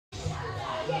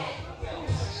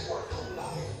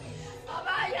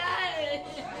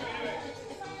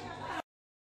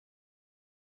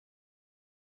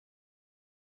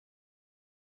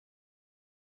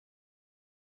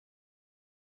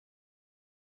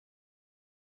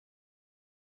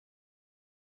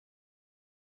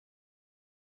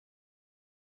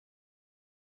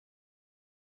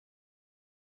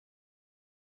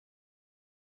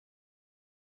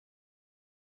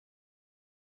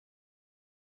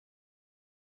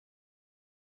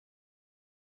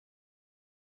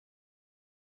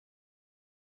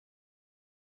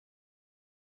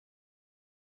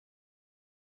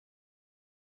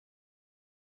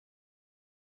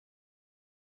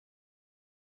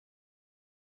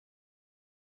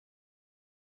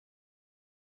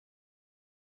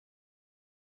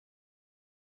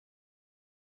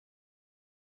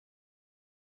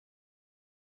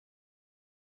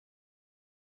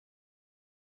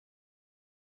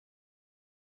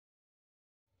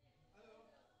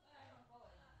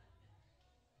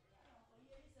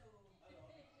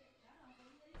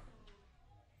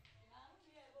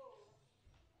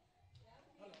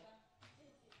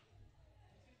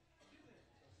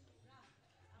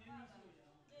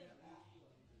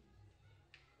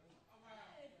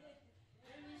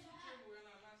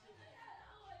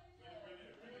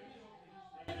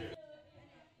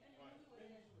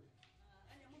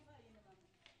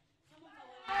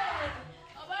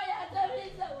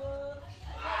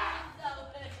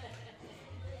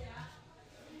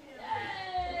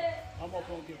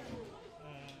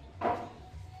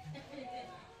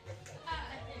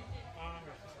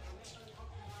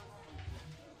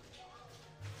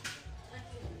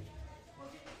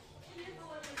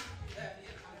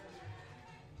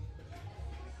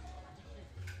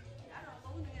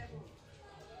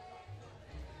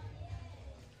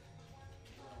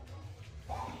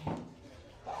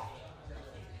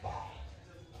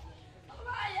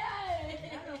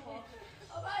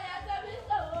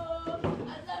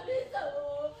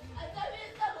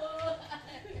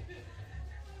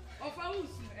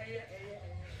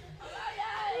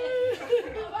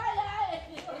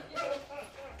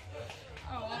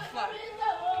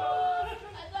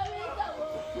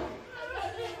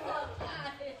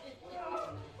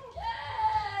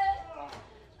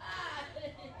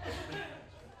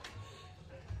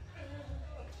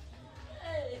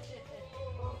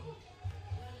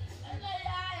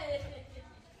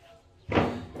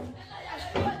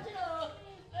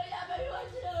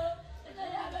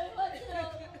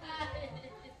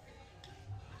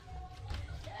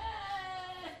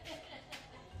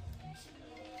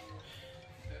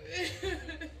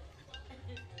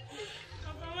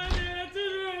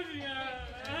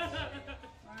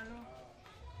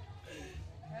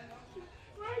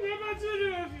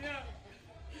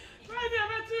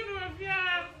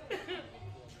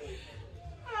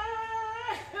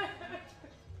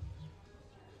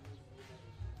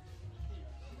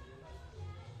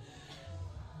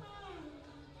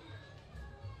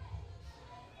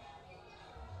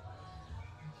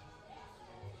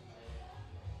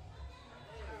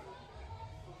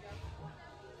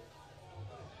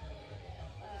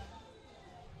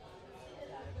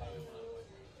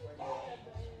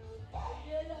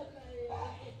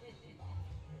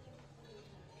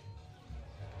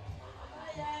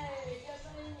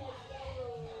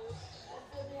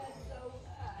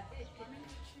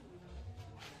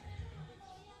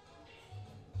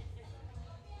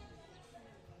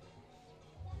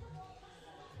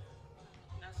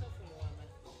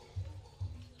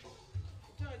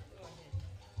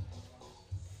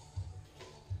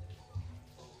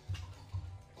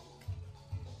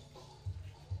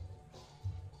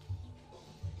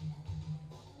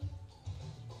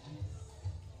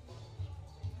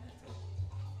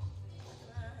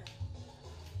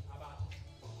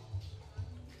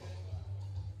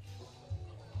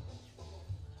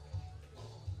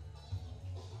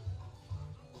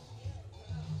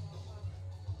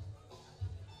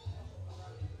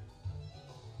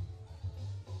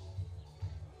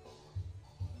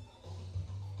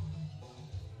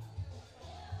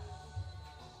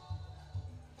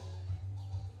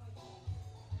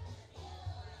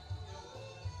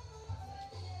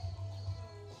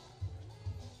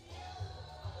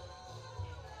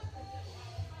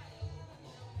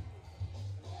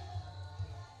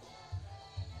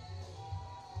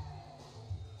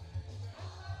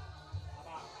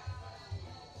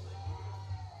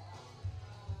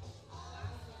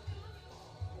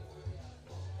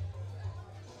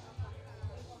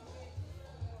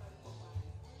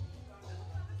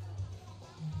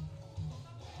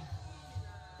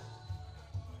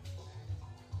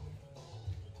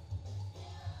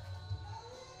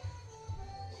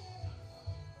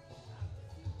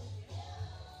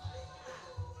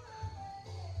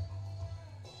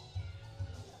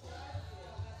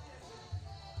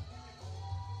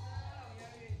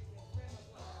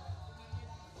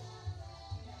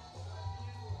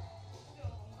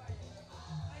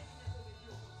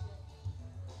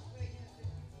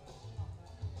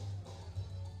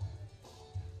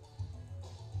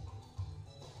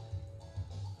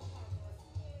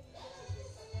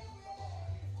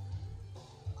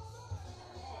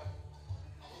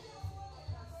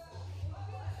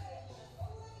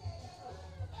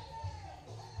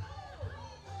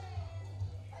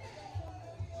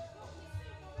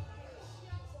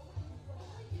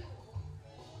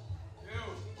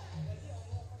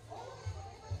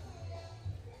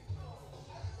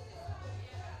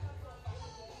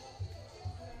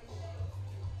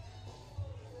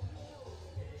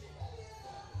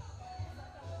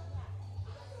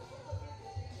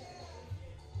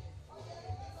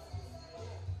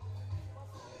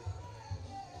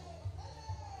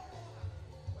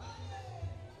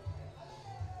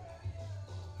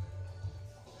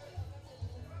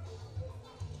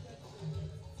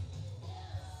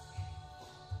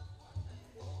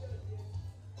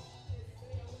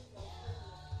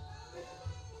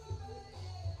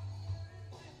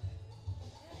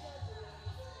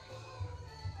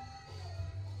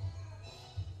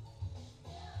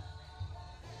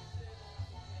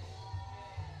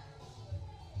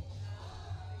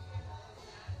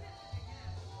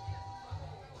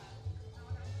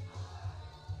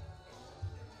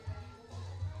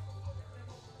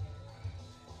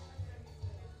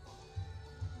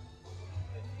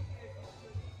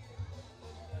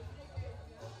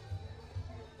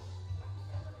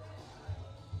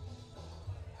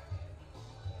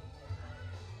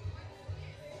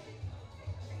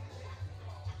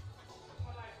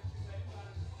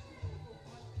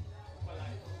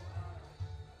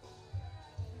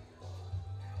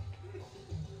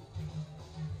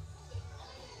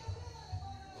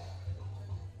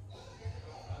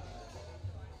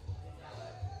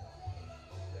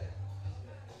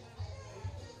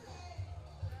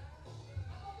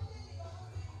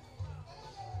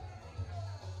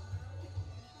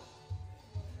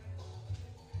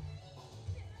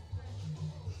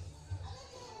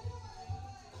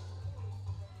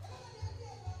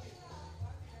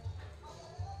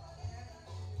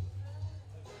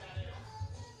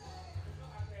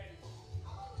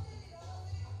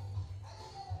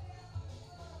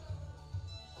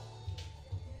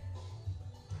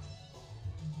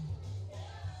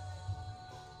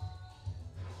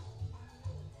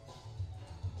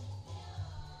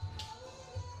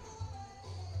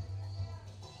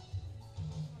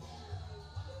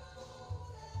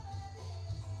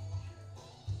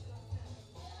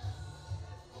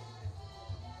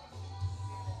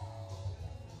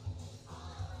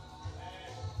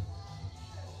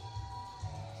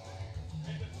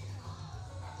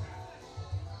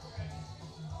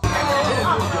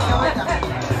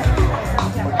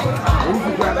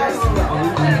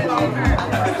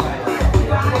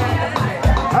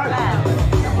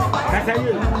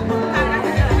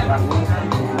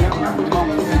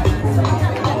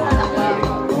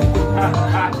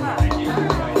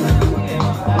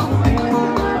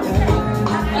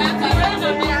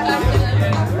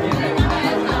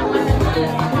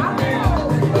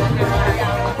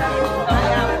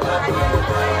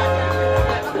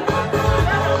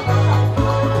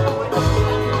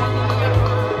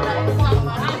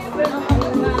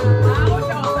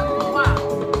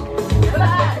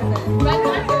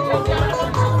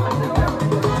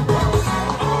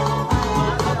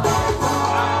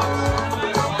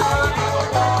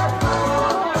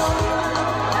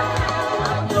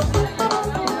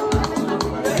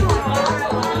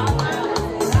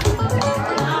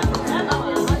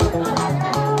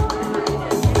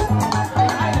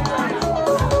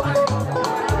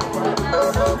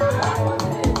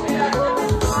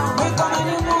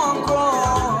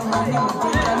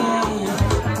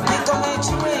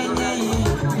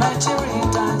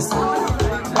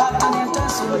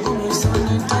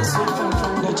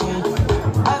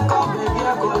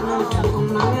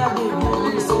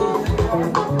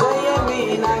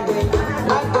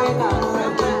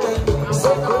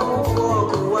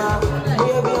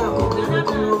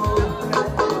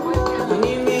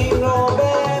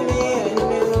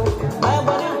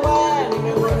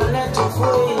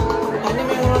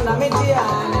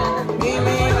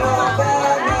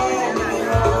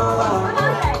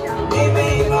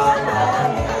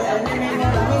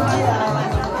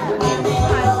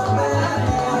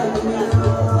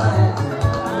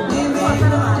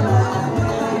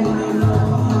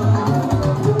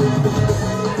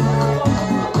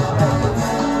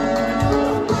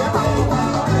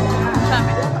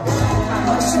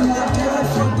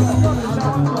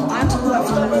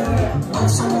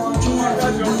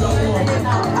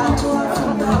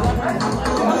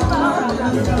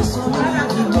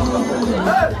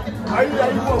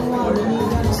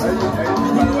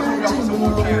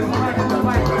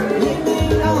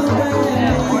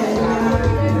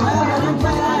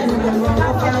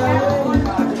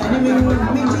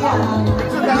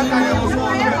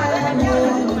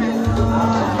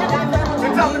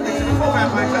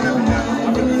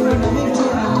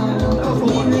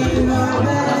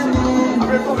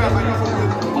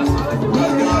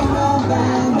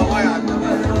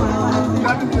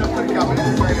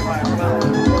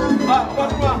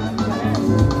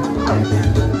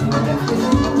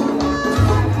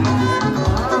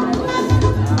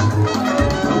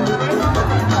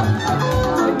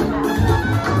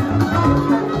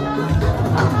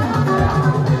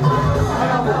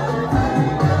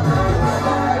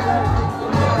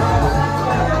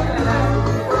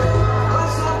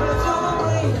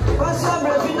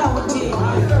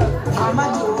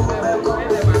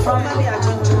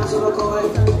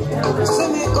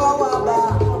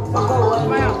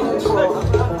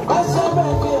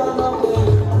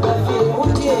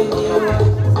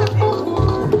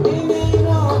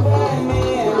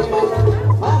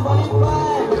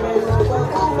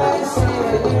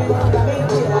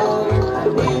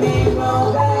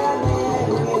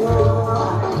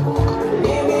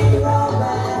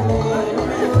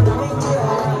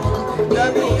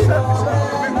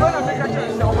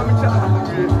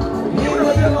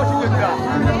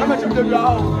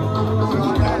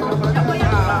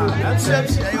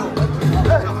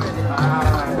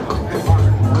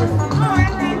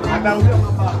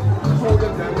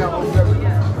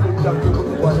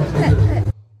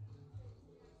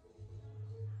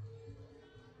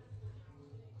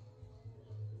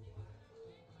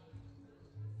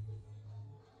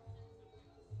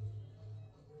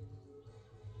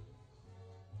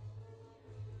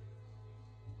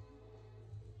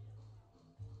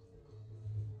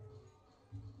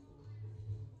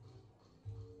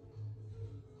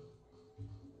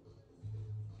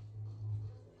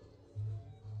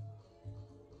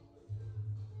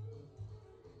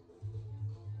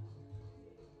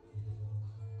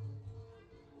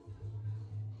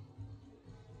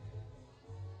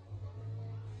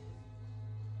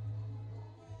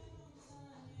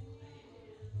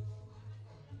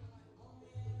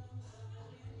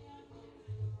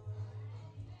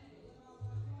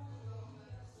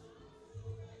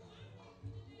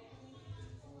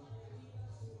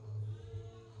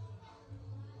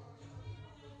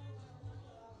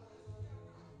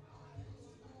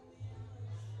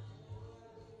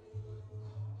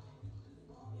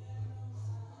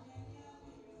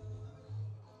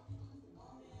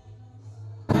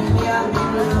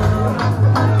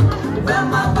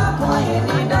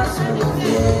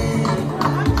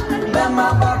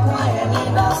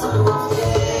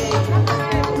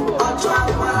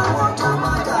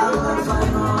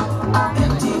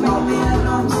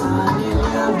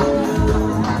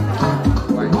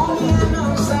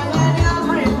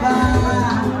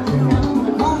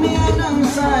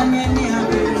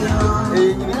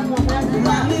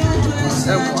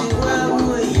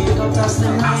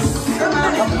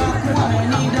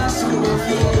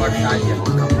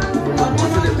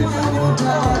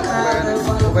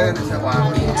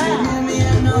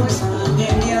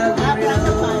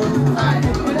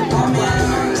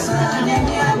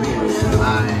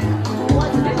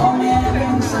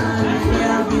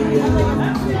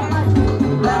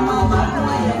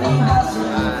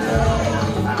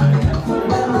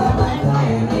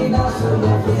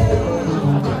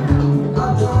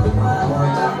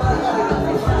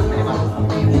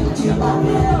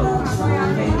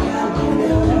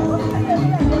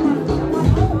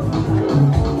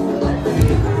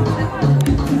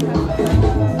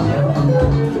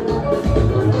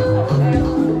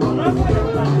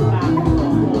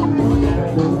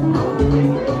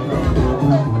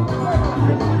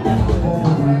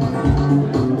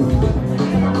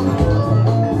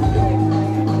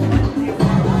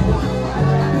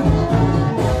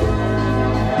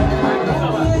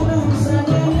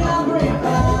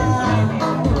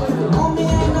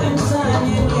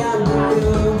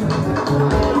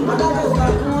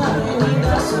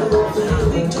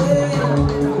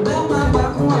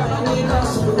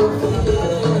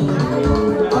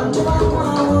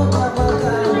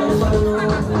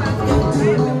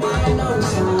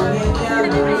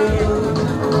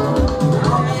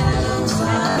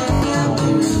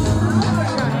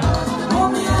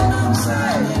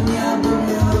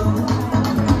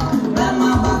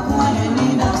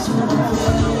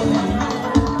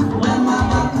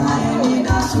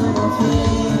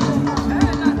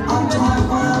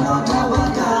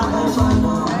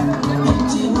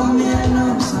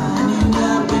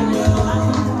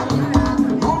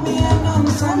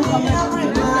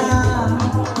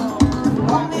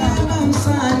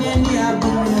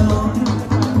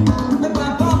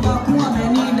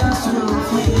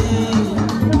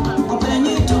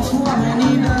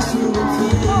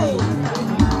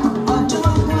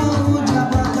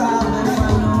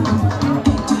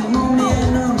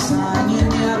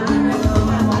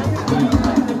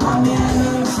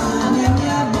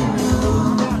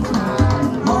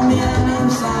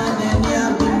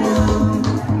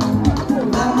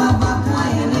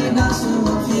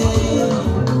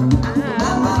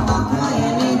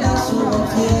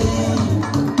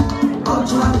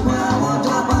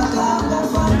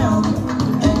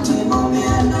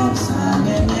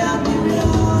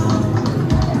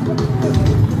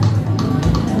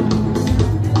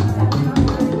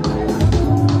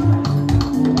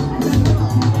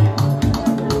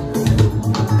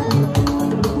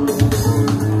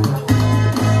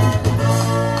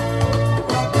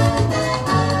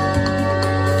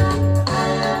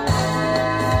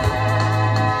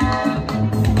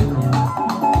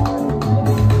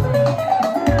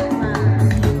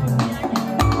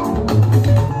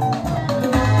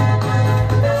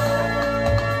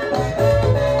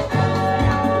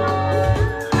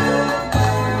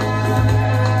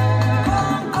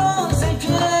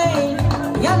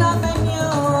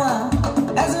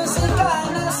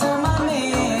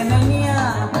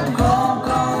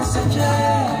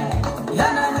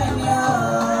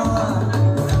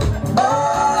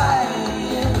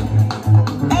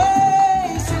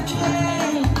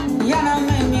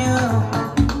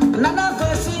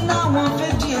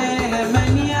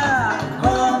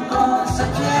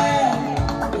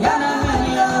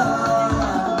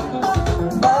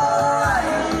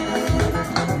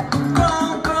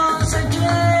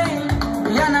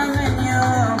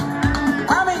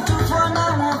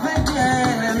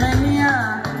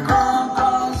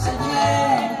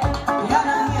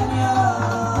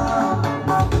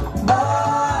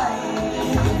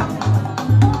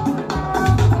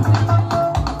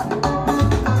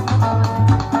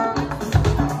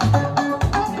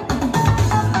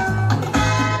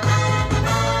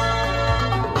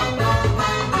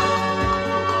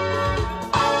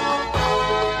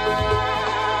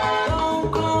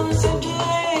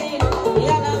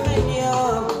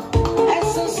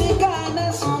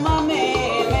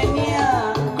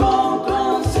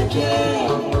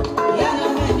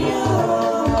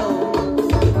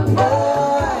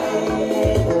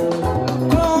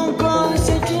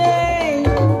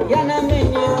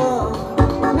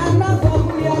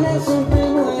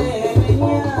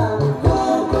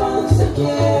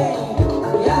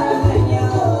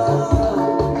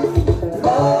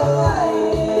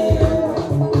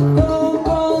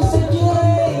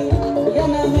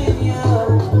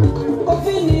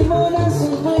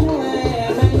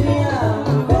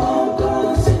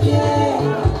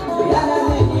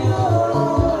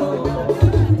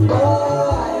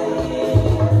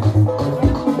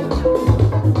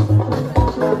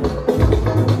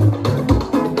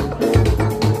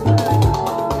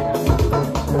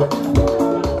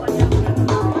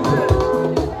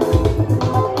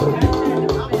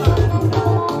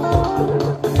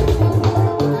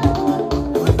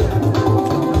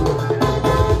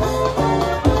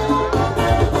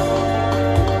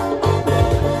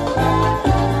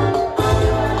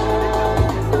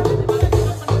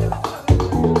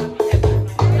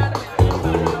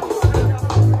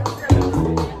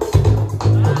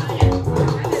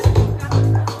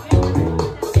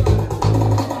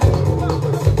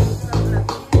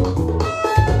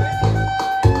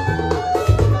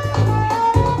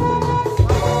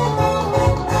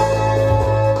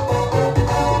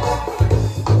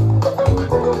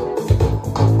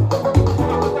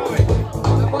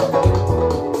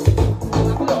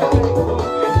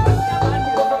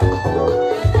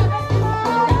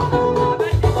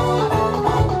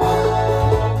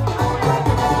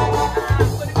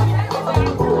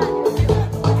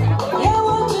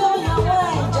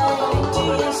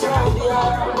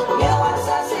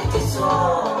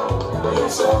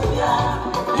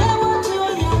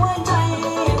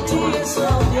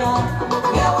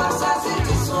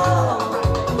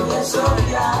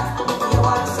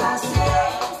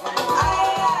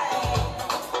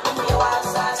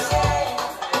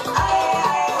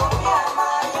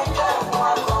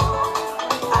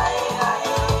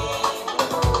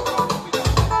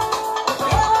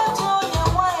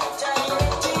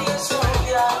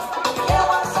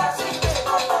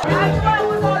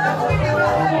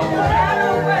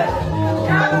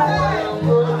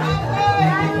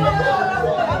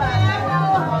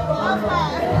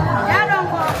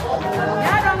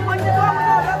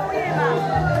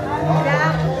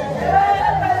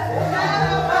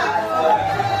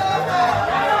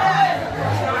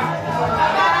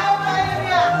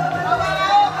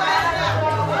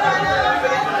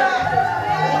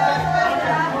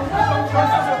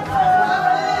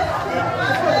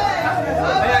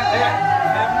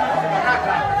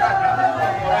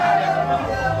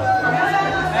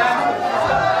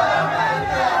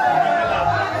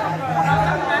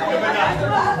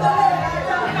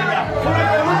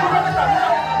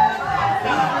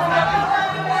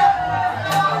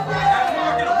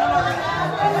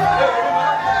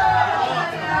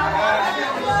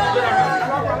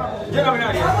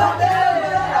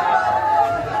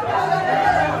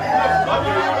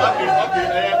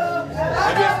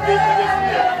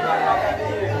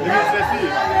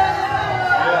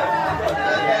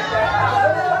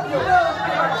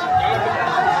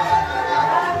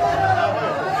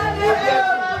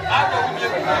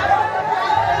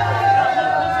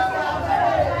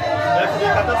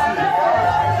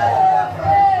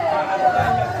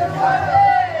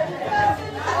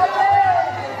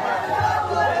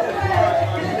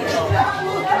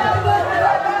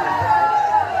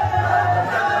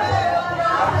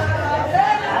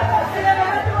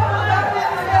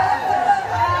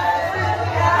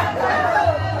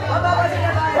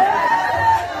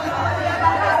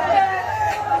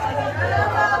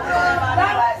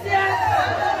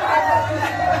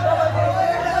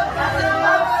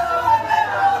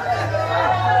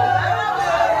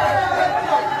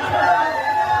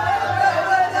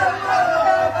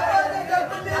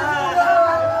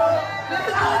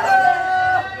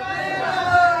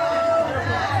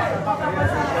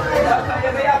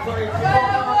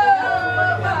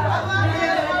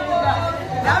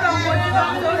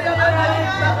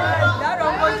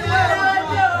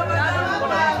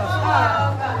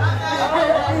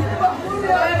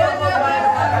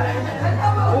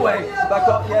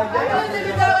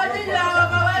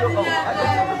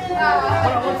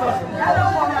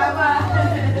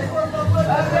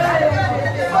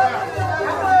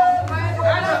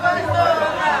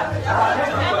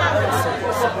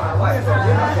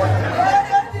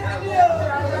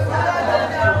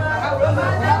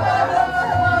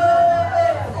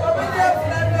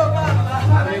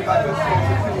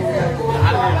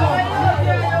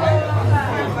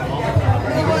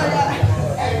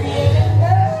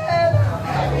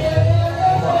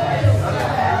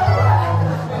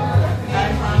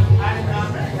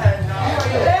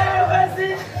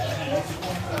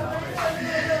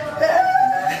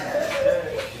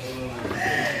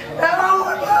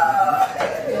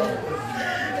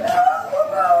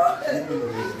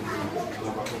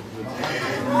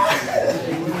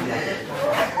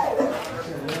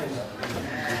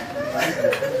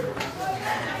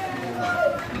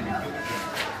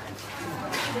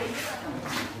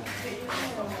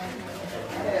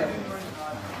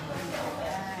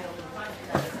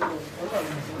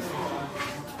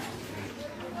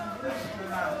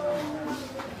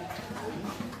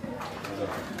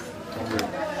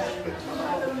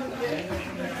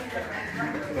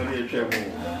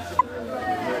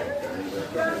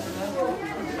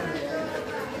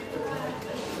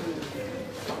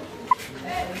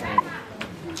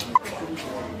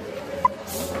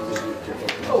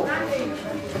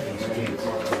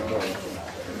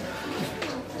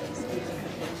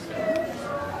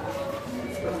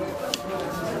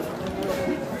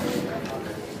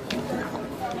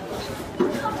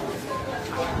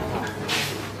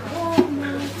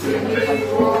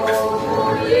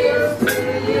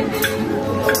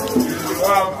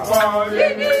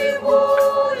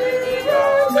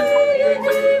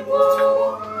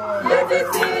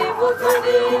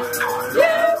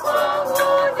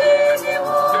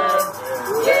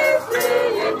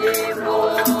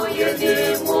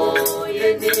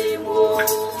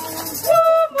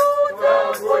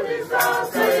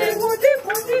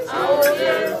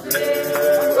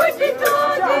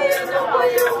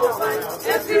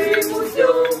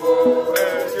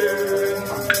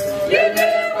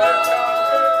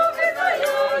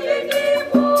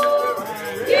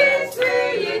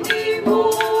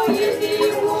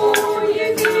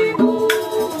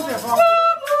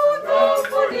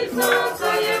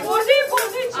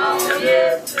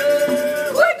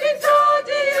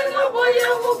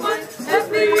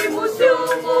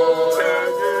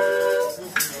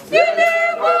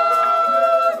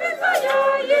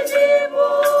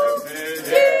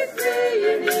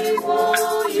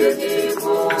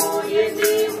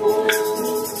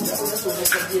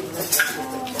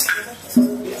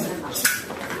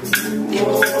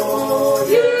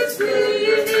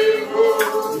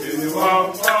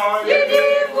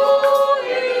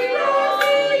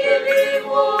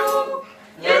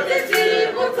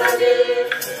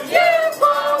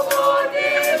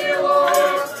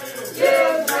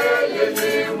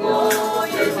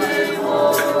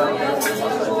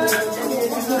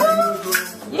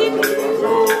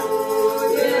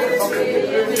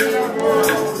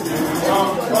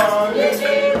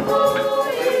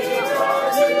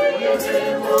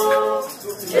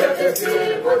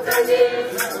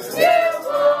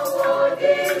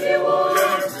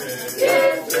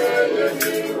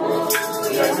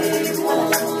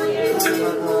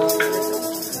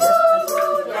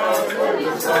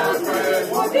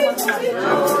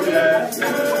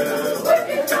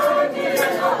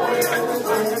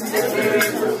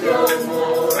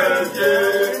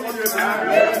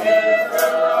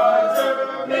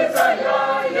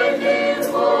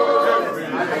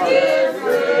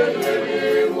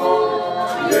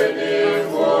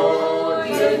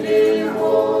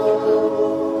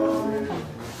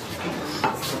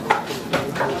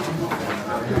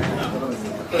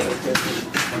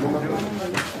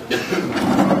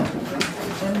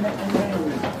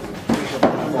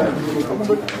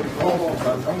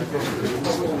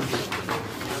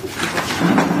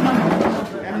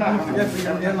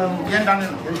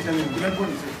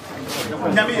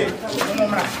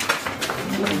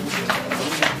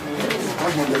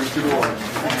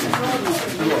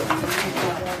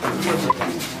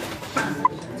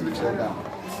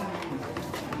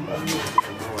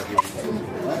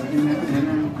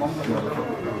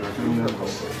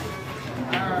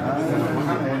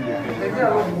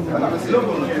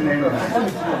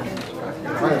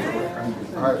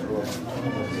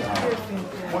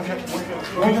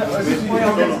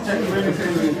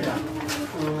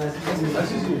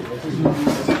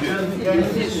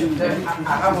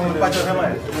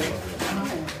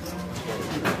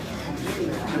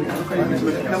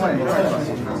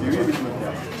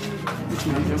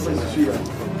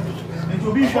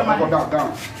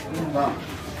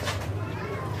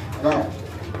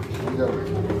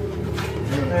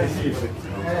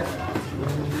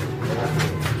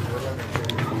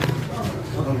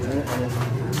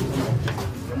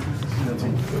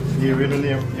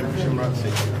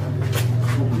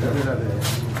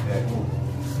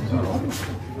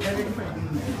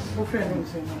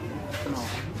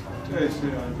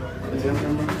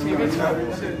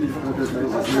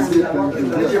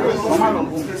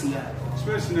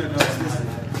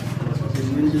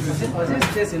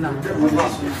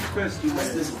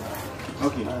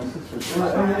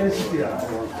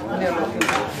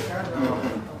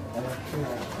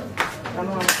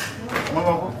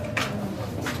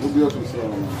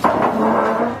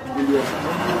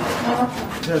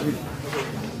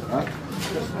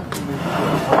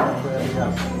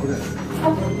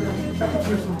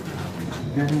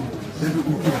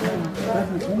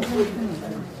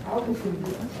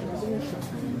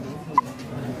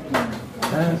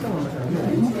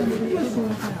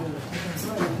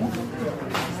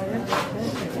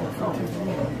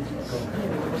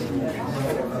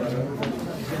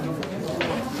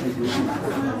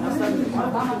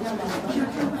This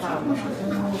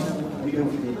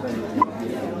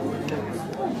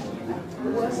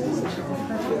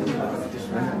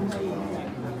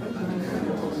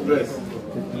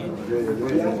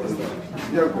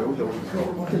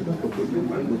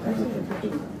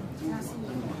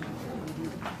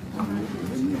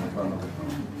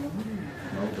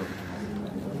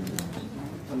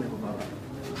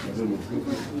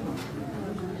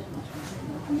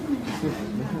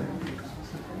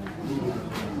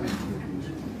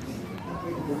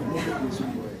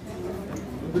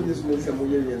means some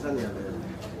years and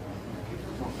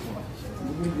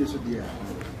this would be a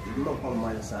not on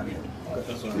my side.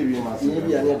 Maybe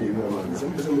I need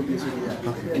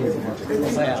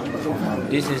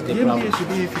This is the problem. It should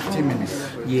be 15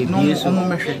 minutes.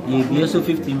 Yeah, so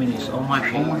 15 minutes on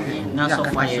my phone. Not so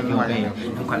far in your way.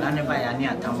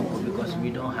 Because we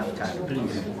don't have time.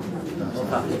 Please.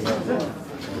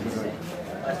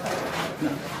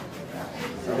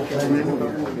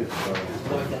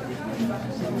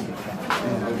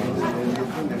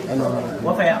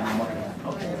 What for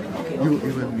you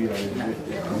will be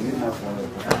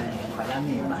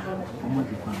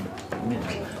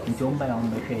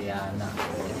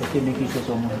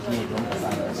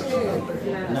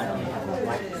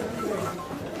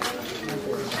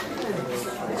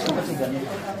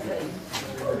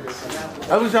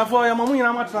I was for your mamma in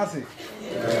a mattress.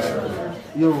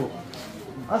 You,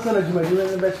 as an education, you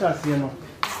never trust, you know.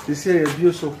 They say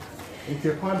abuse so. If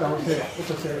you find out,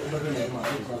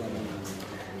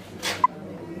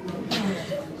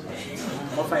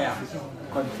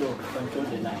 Control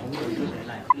the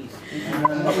line, please.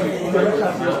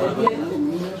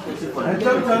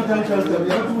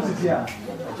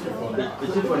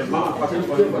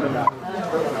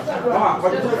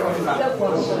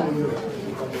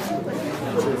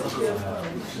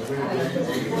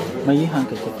 May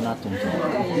handkerchief natin.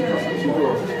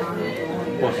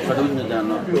 Boss, padun na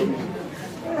dano.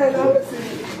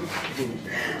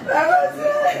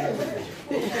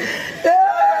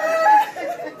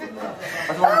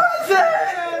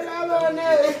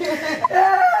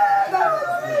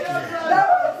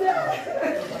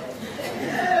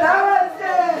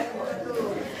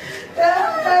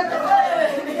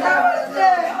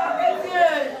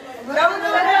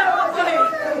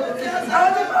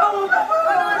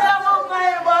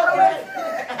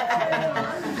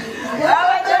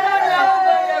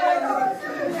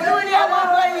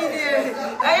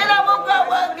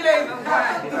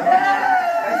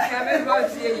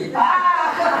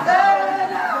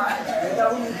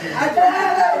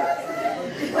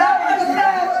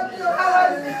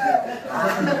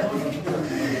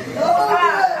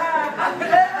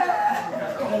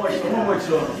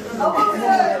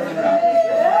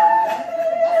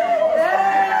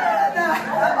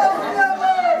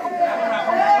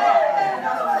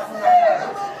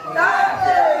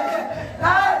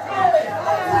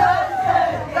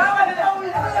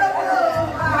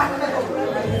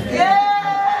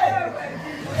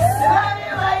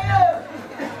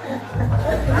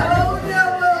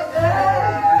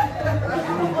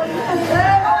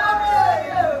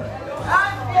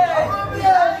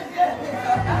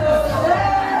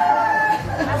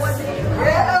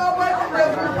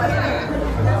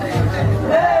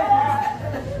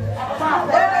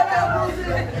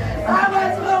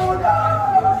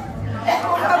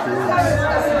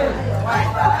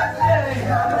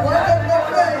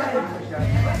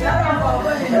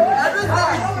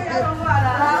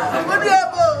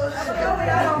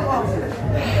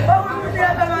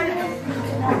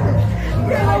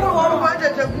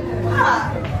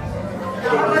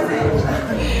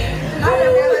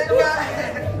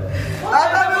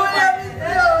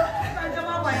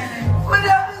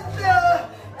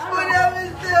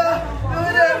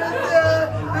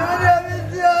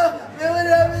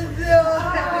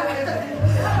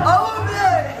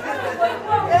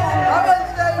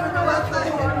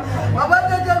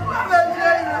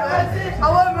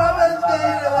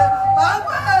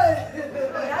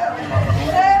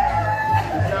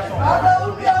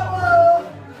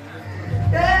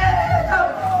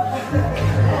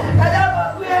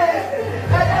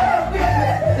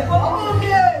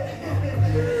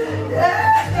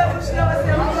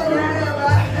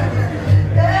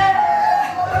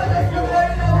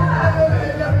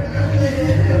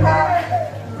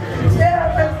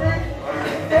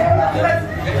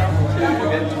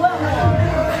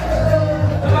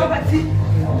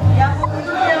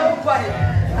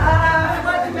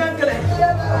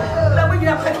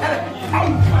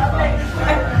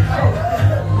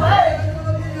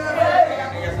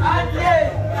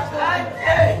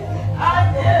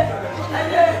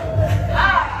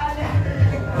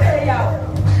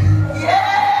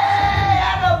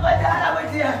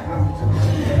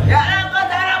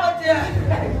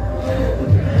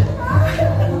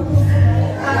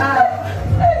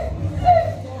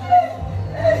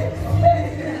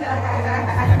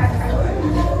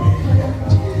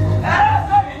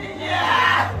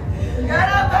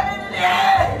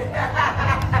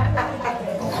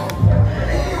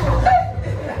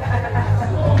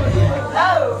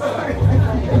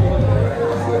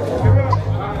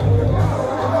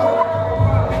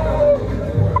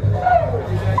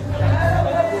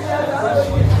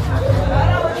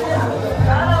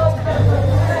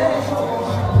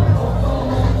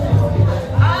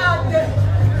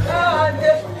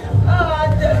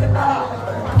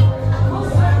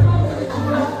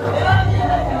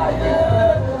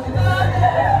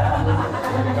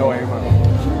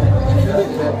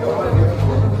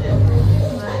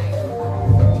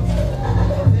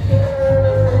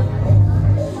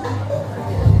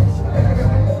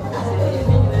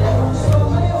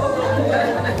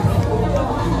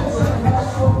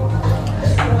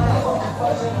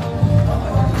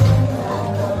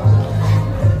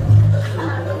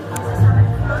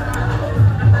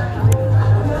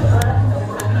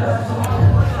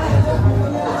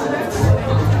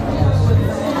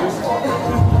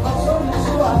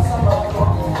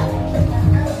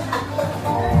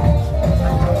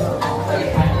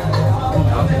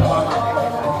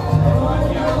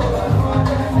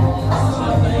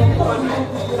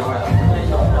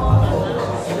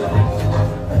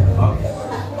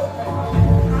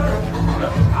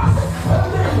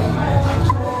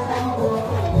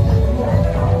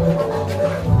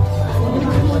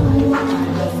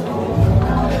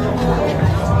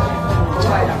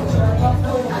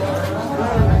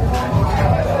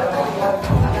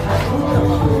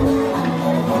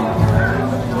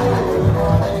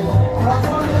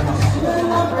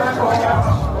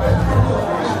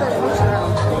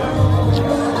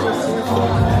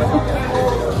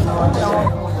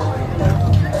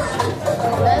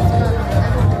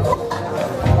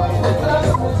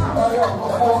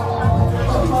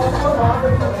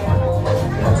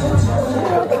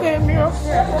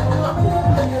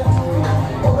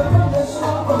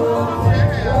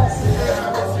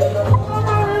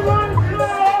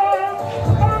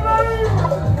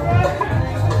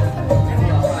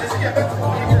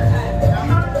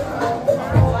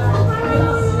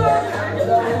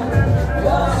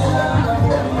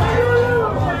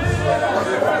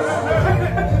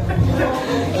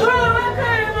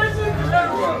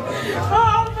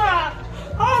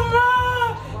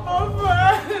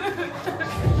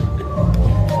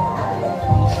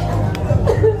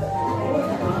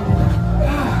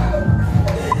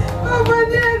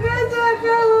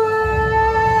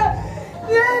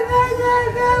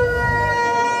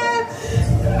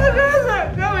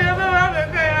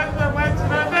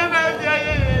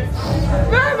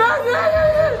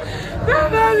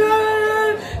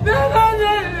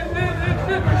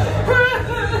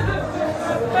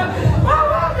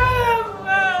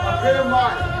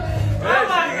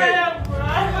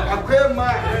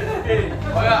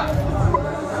 No.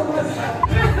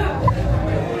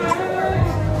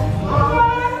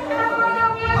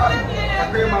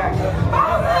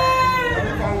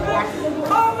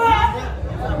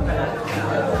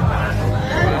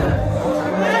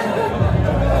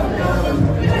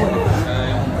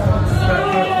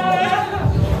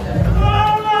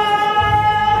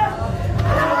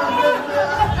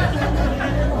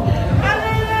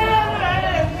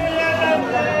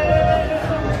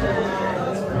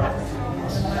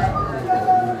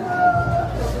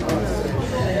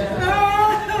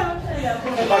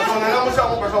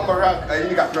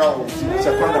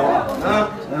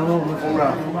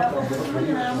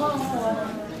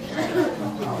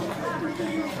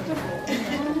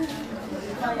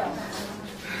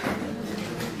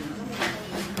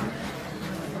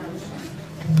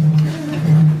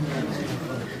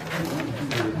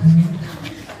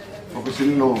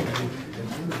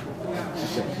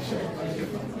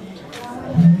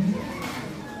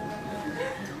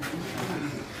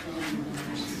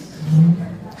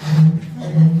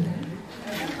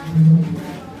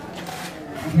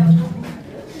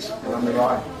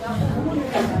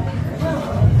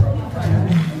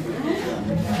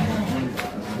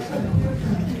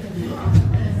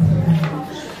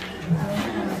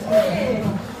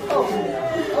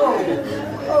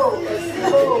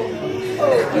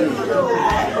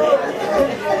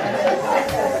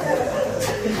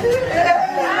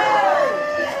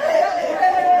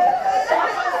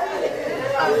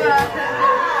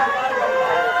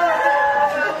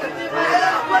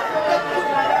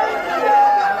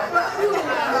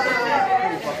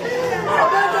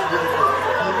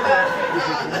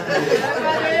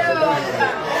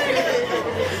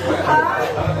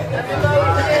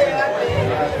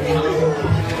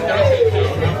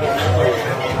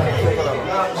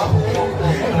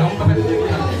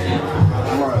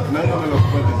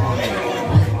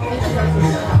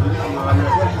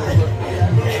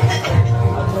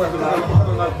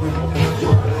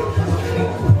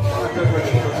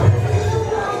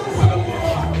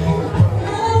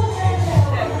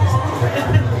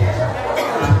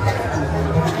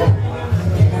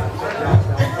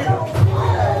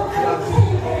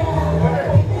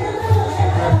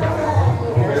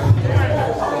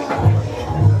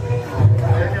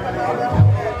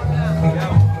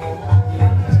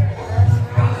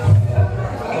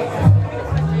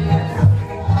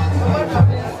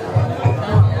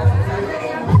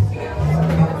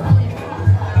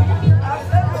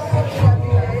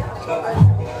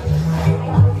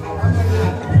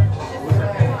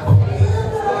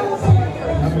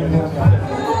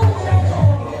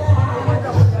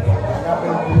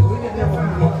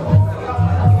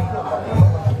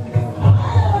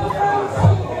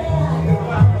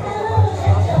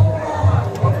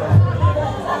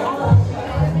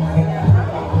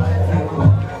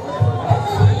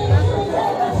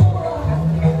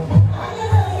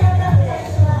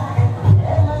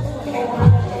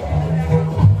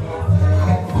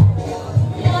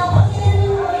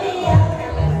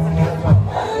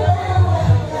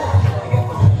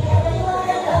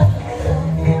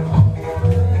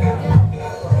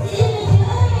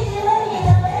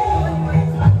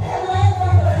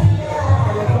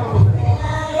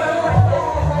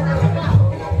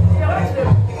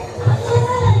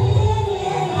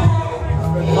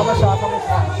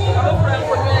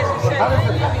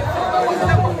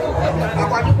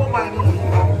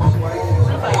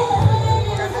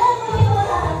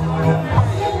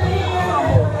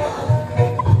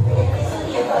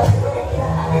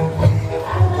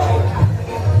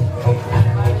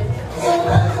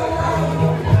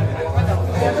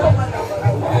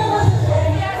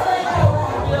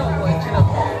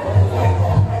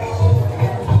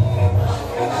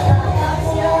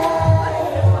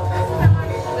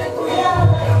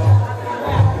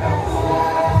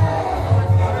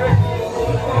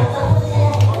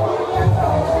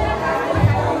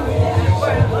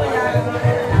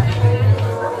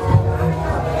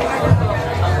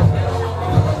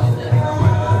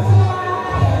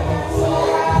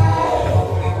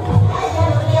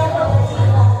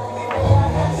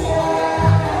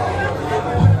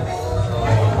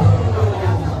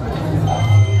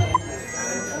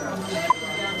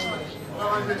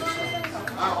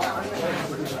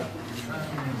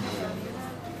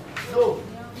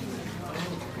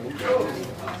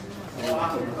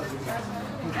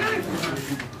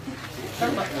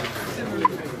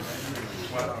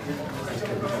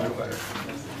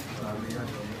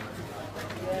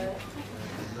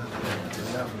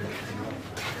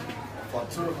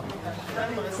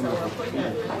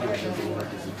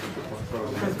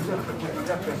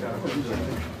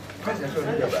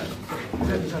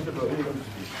 Oh,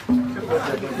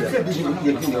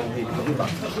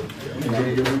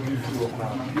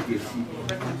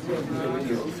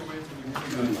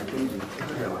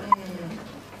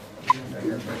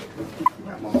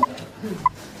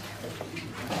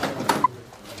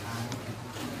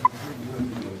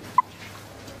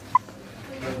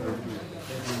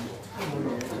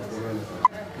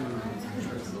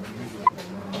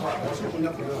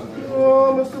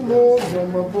 Mr. Moore,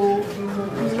 my boat,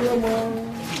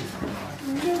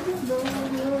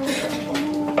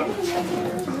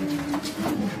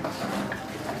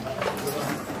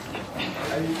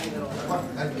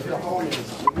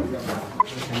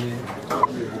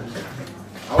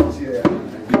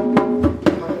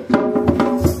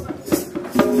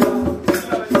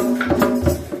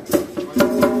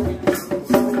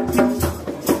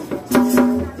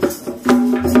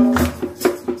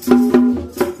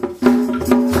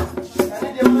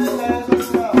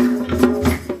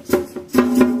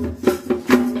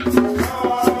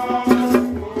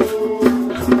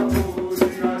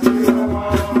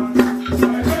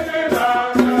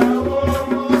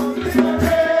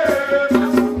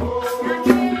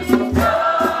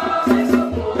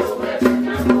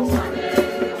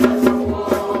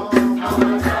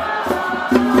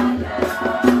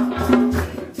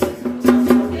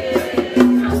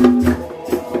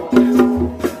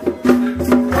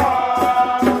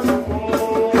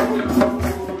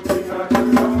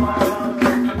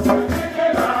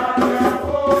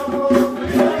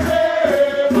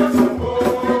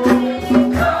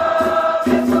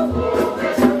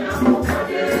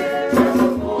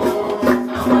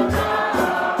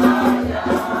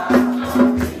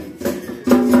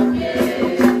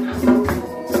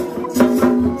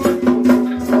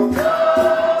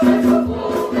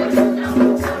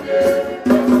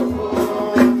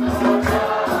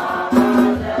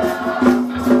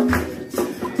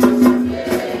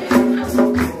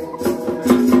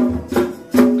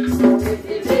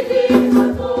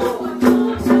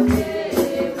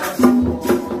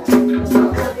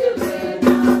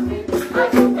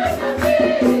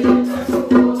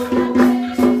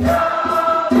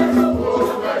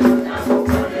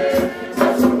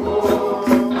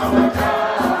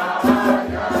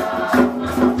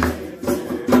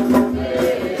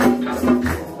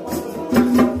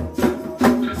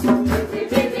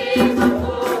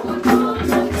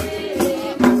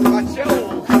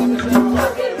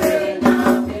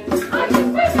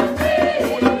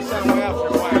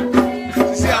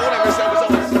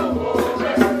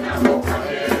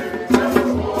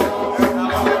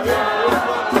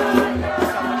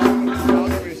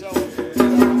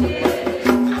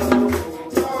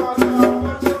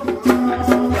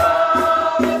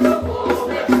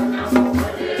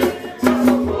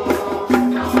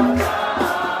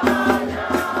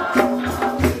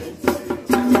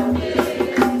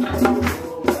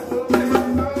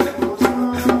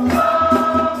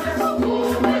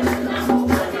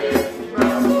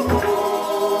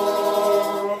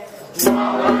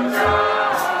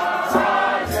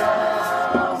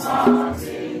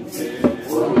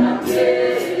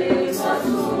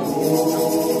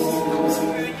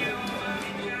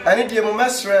 I need the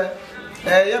mestre,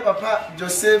 your papa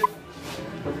Joseph.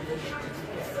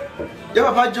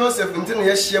 Your papa Joseph, until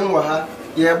you share more,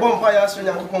 your bonfire soon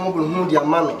and come over Mudia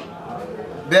Mano.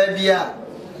 Baby,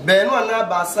 Beno and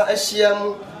Nabasa, a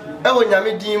shiam, Ewan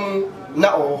Yamidim,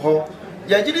 na oho.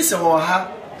 Yajidis or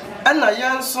ha, and a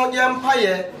young son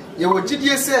empire, you would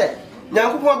say,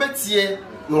 Yanko Betty,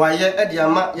 no, I yet at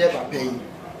Yama yet pay.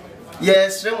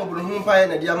 Yes, Remo Brumpire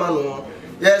and Diamano.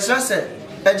 Yes, I said,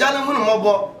 a gentleman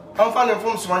mobile. I'm finding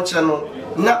from Swan Channel,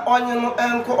 not onion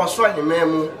uncle or swine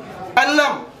memo, and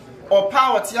now or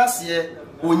power tiasie,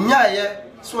 or nyaye,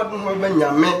 swaddling women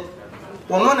yame,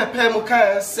 or none a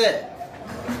pemuka say.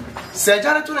 Say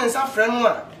Janitor and Safran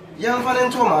one, young fan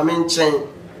into my main chain.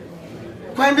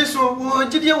 Quite be so,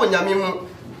 did you when Yamimu,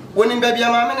 when in baby a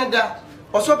mamma that,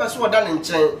 or so as what done in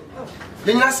chain.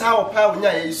 Then that's how power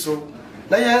nyaye so.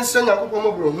 Nayan son of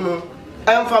Oppong,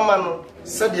 and for Mano,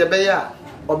 said the Baya,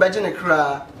 or Bajin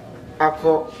cry.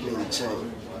 Ako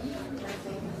chain.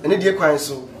 And it dear quine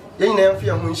so, young name for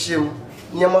your shim,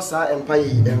 near Mossa and Pay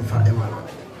and Fa Emma.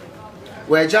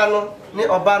 Where Jano, near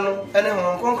Obano, and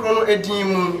a Concono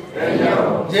Edim,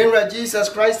 General Jesus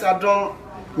Christ are drawn,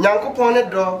 Yanko Pony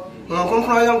door,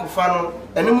 Concono Young Fano,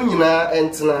 and Munina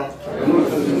and Tina.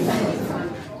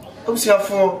 Obsia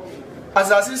for,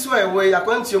 as I see so away, I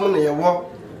went to your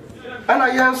walk, and I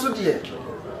am so dear.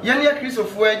 Young Chris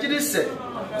of where did it say?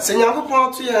 Senyanko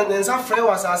Pontu and Safre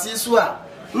was as he swore.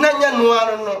 Nanya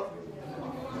no,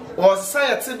 was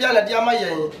society Biana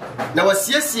Diamayan. There was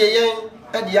yes,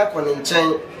 edi akọ ne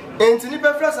nkyɛn enti ni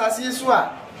bɛfrɛ asase so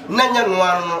a na nya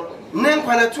noa no ne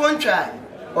nkwane to ntwa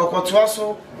ɔkɔtoa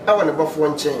so ɛwɔ ne bɔfoɔ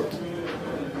nkyɛn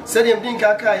sɛdeɛ mdi nka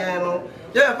aka yɛn no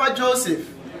yɛfa Joseph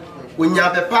onya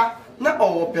pepa na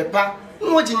ɔwɔ pepa na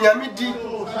wɔgye nyame di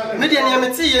ne deɛ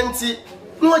nyame te yɛ nti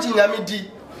na wɔgye nyame di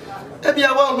ebia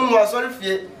wɔn hu asɔre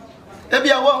fie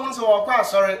ebia wɔn hu sɛ wɔkɔ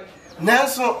asɔre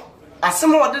nanso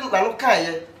asɛm a wɔde nano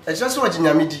kaayɛ ɛkyerɛ sɛ wɔgye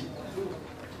nyame di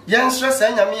yɛn srɛ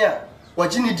sɛ nyame a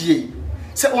wɔgye ne die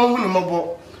sɛ wɔn hu ne mmɔbɔ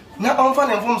na ɔmfa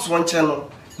ne mfomsoɔ nkyɛ no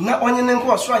na ɔnye ne nkɔ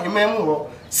ɔsoro ahemman mu hɔ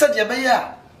sɛdeɛ ɛbɛyɛ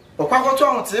a ɔkɔ akɔtɔ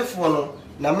ahoteefoɔ no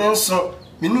na me nso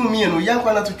menum mmienu yɛn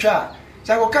nkwa na to twa a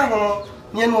kyɛ akɔka ho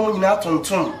ne ɛne ɔmo nyinaa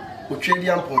tontom otwa di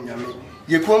ampɔ nyame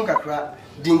yɛkom kakra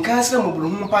di nkan sɛ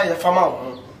mmɔborɔhu mpa yɛ fama wo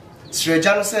ho srɛ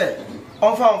agya no sɛ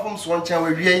ɔmfa mfomsoɔ nkyɛn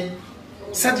wɔawia yi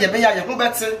sɛdeɛ ɛbɛyɛ a yɛho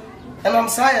bɛte ɛnam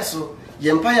saa yɛ so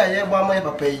yɛn mpa yɛ a yɛbɔ ama yɛ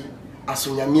papa yi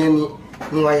aso nyame ani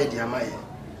ne wayɛ de ama yɛ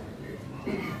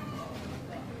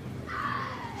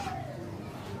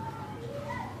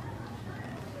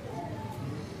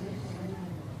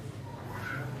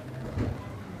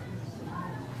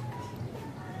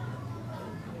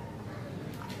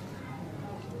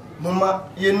Mama,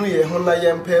 ye nu ye hona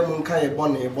ye mpe mu nka ye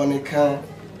bone ka.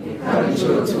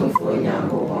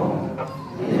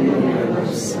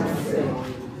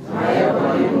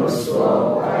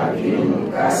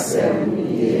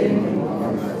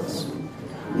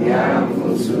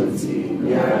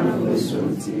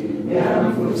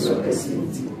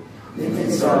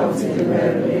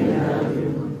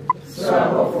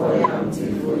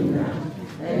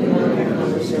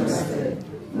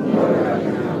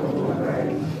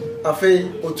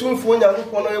 Afei otumfo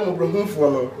nyankopɔn no yɛ mubrohumfo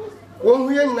no wonhu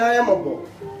yɛ nyinaa yɛ mɔbɔ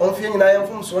ɔmfie nyinaa yɛ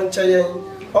mfomso nkyɛ yɛn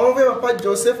ɔmfie papa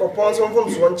Joseph Oppong so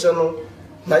mfomso nkyɛ no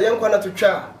na yɛn kwa na to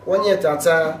twa wɔnyɛ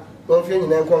tata ɔmfie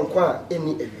nyinaa nkɔnkɔ a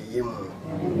ɛni awiye mu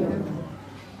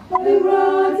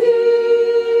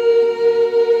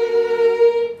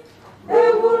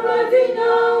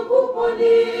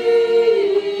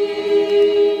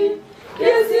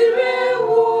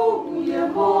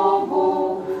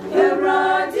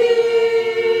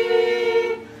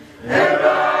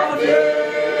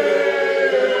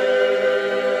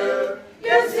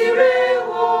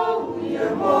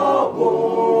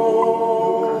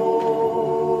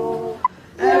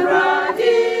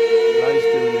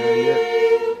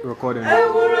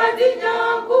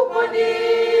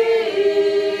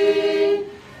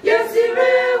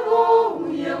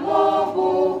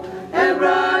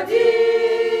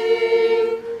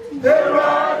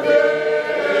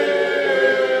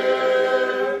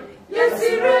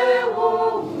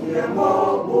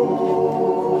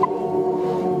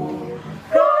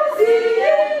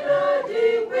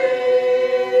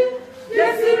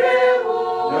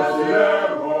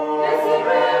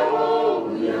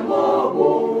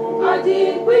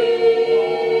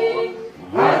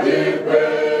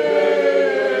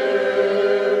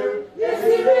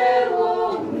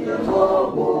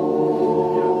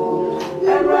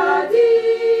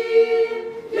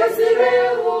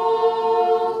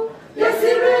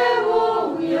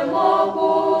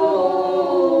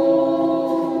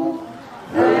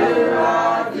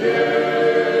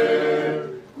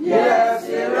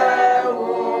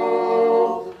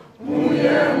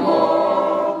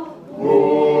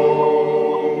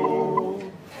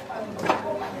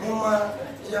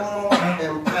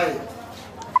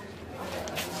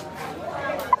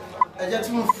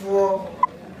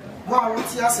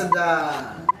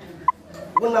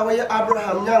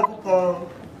Abraham nyankopɔn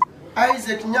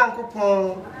Isaac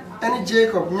nyankopɔn ɛne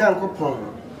Jacob nyankopɔn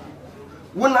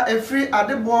wona efiri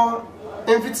adebɔ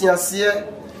mfitiaseɛ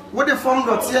wode fam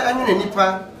dɔteɛ anwene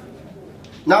nipa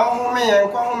na ɔhome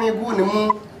yɛn kwa home gu ne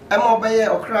mu ɛma ɔbɛyɛ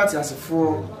ɔkrate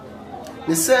asefoɔ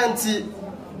ne sɛnti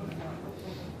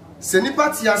sɛ nipa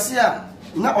tiase a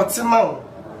na ɔte ma wo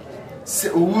sɛ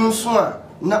owu nso a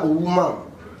na owu ma wo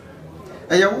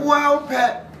ɛyɛ wo a wopɛ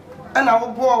ɛna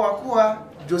wobɔɔ wakoa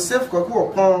Joseph kwaku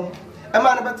Oppong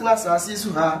ema ne betena asase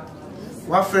su ha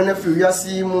wafre na firi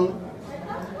wiase mu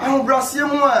ahobrase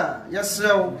mu a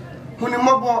yesrew huni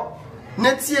mɔbɔ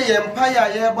na tie ye mpa ya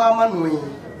ye ba amanoyi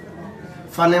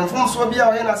fa ne mfomso bia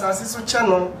wo ye na asase su kye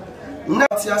no na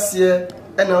tiase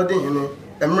ɛna ode hene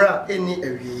emra eni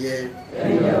awiye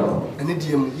ene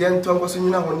diem ye ntonkoso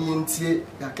nyina ho ne yentie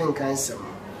ya kenkan sem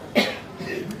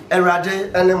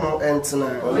Erade ene mo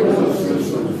entena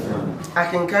I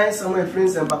can kind some of my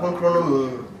friends and back on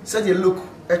chrono said you look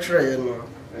at tray no.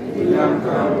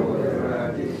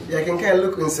 You can kind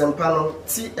look in some panel,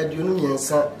 tea at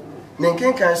Uniansa,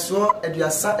 Nankin can saw at your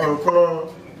son and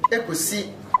chrono, echo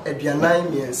see at your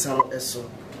 9 years son eso.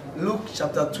 Luke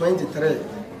chapter 23,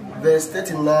 verse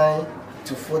 39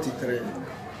 to 43.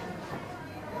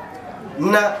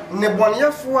 Na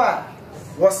nebonyafo a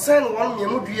wɔsɛn wɔn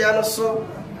mmemudua no so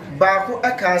baako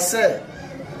aka sɛ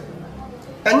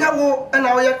ɛnya wo ɛna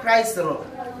woyɛ Christ no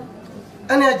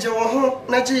ɛna agye wo ho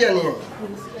na gye yɛ ne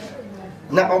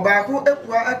na ɔbaako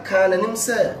apua aka n'anim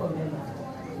sɛ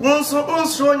wo nso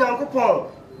nsuro Nyankopɔn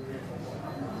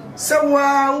sɛ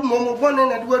waa wo mmom bɔne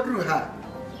na de waduru ha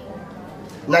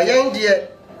na yɛn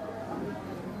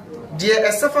deɛ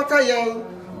ɛsɛfata yɛn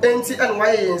enti ɛna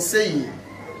wayɛ yɛn sɛ yi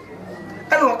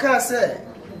ɛna ɔkaa sɛ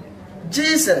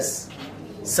Jesus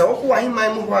sɛ wokɔ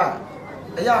ahemman mu hɔ a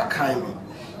ɛyɛ akan me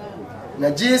na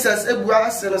Jesus ebua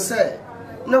ase no sɛ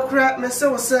nokora mesɛ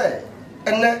wo sɛ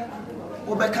ɛnɛ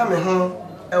wobɛka me ho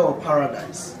ɛwɔ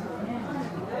paradise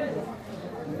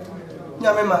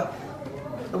nyame ma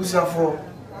abusuafo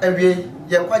awie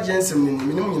yɛn kwagye nsɛm no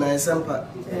menim nyinaa ɛsɛmpa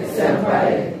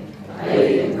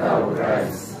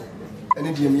ɛne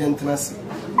deɛ meyɛ ntena se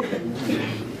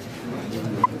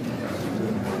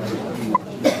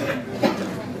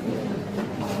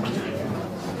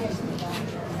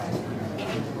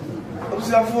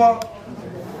abusuafo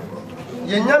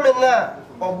yɛn nyame na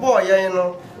ɔbɔɔ yɛn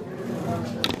no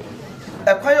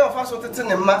ɛkwan yɛ ɔfa so tete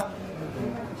ne mma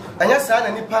ɛnyɛ saa na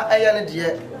nipa ɛyɛ ne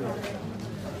deɛ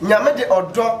nyame de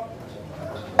ɔdɔ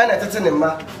ɛna tete ne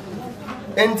mma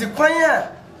enti kwan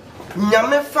a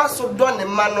nyame fa so dɔ ne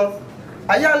mma no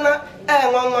ayɛ na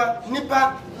ɛnwanwa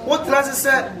nipa wotena se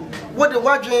sɛ wode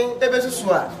wadwen ebesusu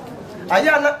a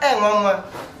ayɛ na ɛnwanwa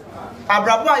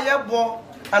abrabo a yɛbɔ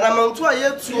anamantu a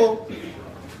yɛtuo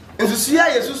nsusu a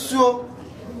yɛsusuo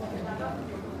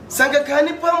sankaka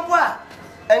nipa mpo a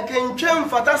ɛnkɛntwɛm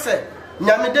mfata sɛ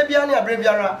nyame da bia ne abrɛ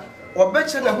biara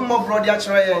ɔbɛkyɛ na humɔborɔ de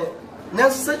akyerɛ yɛn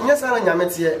nyɛ saa na nyame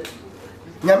teɛ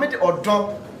nyame de ɔdɔ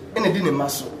ɛna di ne ma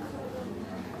so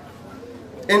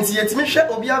enti yɛtumi hwɛ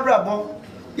obi abrabɔ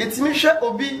yɛtumi hwɛ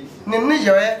obi ne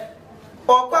yɛrɛ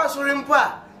ɔkɔ asɔre mpo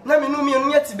a na menu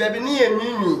mienu yɛ ti baabi ne yɛ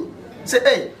nwinwi sɛ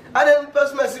ei adan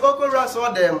pɛsmɛsi ɔkɔwura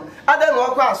asɔre dɛm adan na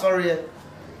ɔkɔ asɔreɛ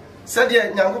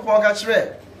sɛdeɛ Nyankopɔn ka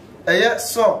kyerɛ ɛyɛ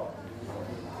sɔ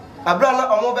abra na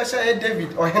ɔmo bɛhyɛ David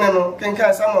ɔhene no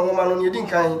kenkan Samuel nwoma no yɛdi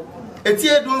nkan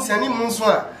etie du nsani mu nso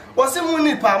a wɔse mu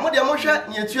nipa mo de mo hwɛ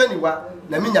ne etua niwa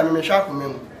na me nyame me hwɛ akoma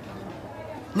mu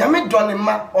nyame dɔ ne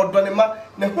ma ɔdɔ ne ma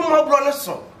na humabro ne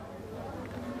so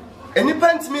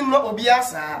enipa ntimi no obi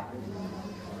asa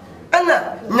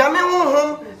ana nyame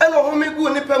honhom ana honhom gu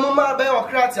nipa mu ma bɛ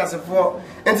ɔkra te asefo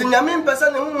enti nyame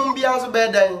mpɛsɛ ne honhom bia nso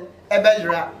bɛ dan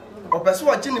ɛbɛyira ɔpɛsɛ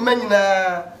ɔgye ne ma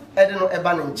nyinaa ɛde no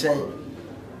ɛba ne nkyɛn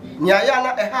nyaya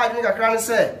na ɛha adwene kakra ne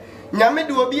sɛ nyame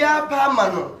de obi apa ama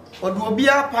no ɔde obi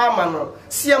apa ama no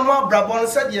sie mo abrabɔ no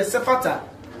sɛ deɛ sɛfata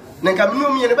na nka menu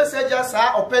mi ne bɛsɛ agya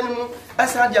saa ɔpɛ no mu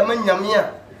asa de ama nyame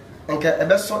a nka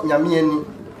ɛbɛsɔ nyame ani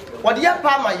wɔde apa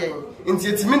ama yɛn nti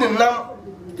etimi ne nam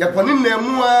yɛpɔne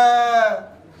namu a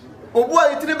obu a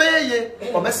ne tiri bɛyɛ ye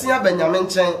ɔbɛsia ba nyame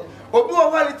nkyɛn obi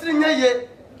wɔ hɔ a ne tiri nyɛ ye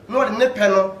na ɔde ne pɛ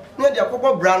no na de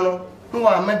akɔkɔ bra no na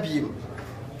wɔ ama biem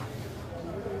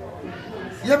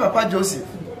yɛ papa Joseph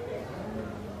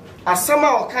asɛm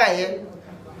a ɔkaeɛ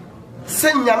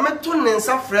sɛ nyame to ne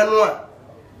nsa frɛ no a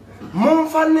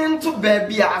momfa ne nto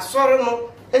baabi a asɔre no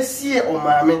esie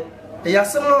ɔmaame ɛyɛ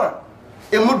asɛm a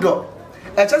emu dɔ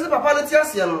ɛkyɛ sɛ papa no te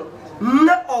aseɛ no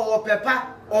na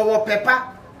ɔwɔ pɛpa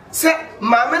sɛ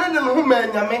maame no de ne ho maa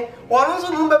nyame ɔno nso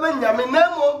ne ho bɛbɛ nyame na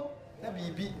mmom na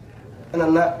biribi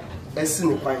ɛna na ɛsi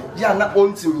ne kwan yɛ na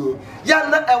ɔntumi yɛ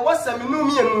na ɛwɔ sɛ menu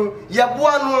mmienu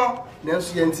yɛboa no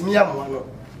nanso yɛntumi amoa no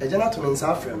ɛgya no ato ne nsa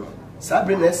afrɛ no saa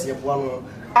bere na ɛsi yɛboa no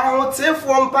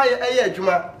ahoteefoɔ mpa ɛyɛ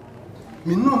adwuma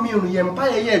menu mmienu yɛ mpa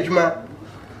ɛyɛ adwuma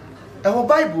ɛwɔ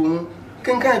Bible mu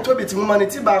kenkan Tobit nwoma ne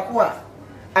ti baako a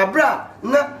abra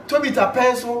na Tobit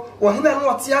apɛn so wɔhena no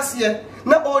ɔte aseɛ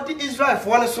na ɔdi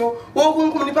Israelfoɔ no so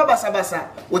ɔkunkum nipa basabasa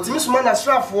ɔtumi soma na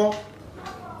asrafoɔ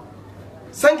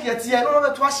sankiatia no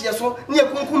wɔbɛto ahyeɛ so ne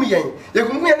yɛkunkum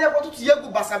yɛkunkum yɛn ne akɔtoto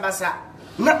yɛgu basabasa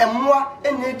na ɛmmoa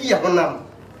ɛna edi yɛ honam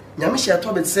nyame hyɛ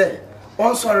Tobit sɛ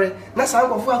ɔnsɔre na saa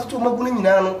nkɔfoɔ atoto magu no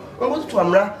nyinaa no ɔnkɔtoto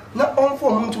amra na ɔmfɔ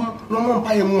ɔmontum na ɔmɔ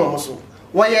mpa yɛ mu wɔn so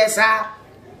wɔyɛ saa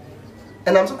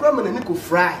ɛnam so kora ma n'ani kɔ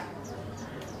fry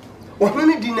ɔhene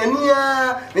ne di n'ani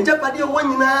a ne gyapadeɛ wɔ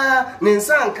nyinaa ne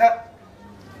nsa anka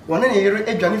wɔne ne yere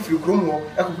adwane firi kurom hɔ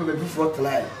ɛkɔpɛ baabi foforɔ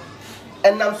tenae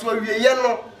ɛnam so awieyɛ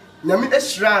no nyame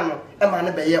ahyira no ɛma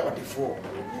ne bɛyɛ ɔdefoɔ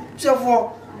tuafoɔ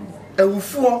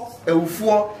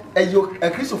awufoɔ ɛyɛ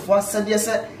akristofoɔ asɛdeɛ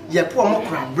sɛ yɛpo ɔmo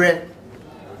kora brɛ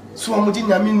so ɔmo di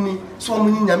nyame ni so ɔmo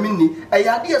ni nyame ni ɛyɛ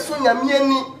adeɛ so nyame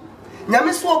ani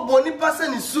nyame so ɔbɔ nipa sɛ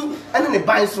ne su ɛne ne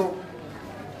ban so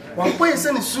One point is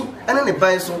any soup and any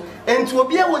buy so, and to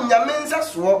be a one yamens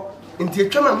as swore, and to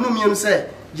come and no say,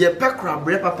 ye pekra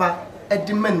bre papa, at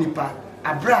the manipa,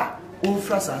 a bra,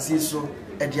 ufras as so,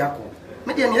 a diaco.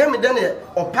 Median Yamidane,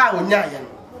 or power nyayan,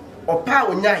 or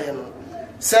power nyayan.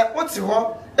 Sir, what's the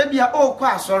war? Ebia all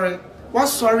qua sorry,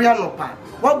 was sorry and pa,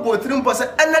 what both room was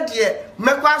an dear,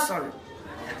 make sorry.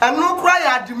 And no cry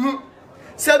at the moon.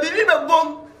 Sir, believe a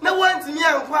bomb, no one to me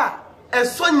and qua, a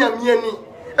Sonia Miani.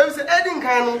 I was adding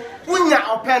cano, Unya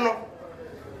or panel.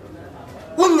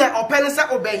 Unya or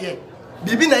penisa obey.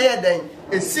 Bibina then,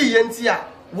 a sea and tia,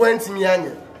 went to me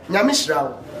anya.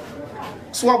 Yamishra.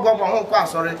 Swab one qua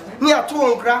sorry, near 2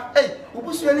 on crack, eh, who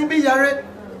was any be yare?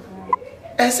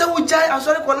 And so we jai, I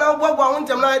saw it for now, what one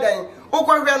time night, oh,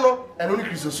 Quariano, and only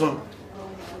Christmas.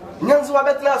 Nyan's what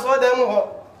better saw them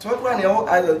to run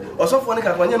or so funny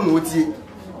when you moody.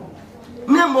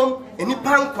 Nemo, any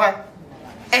pankwa,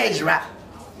 Ezra.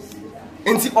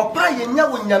 And the Opa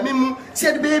Yawu Yamimu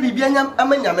said, baby, Bianyam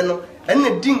Amanyameno, and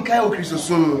the Dinka of Christmas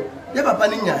soon. Never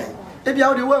panina. If you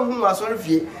are the one who was sorry,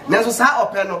 Nanso sa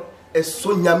openo, a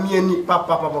so yamiani,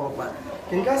 papa.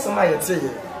 Can gas a mile say,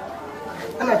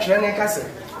 and I train a castle.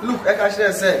 Look, I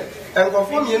can say, and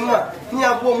conform you know,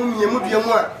 near home, you move your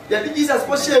one. Yet Jesus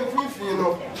was shame free, you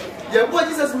know. Your boy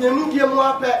Jesus may move your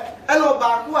more pet, and or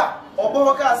Bakua, or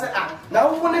Boca say, ah, now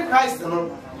only Christ, you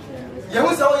know. You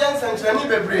was all young and Johnny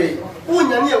Bebre, who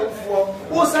near for,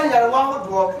 who sang a wild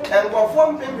dwarf, and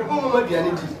conform people who may be an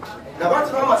idiot. Now,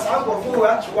 what Mama's uncle who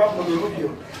actually walk on the movie?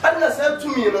 I didn't say to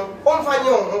me, no, on fine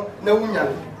young, no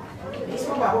woman.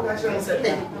 So I will catch her and say,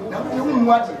 hey, now you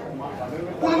what?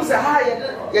 Who's a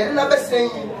higher, yet never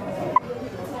saying.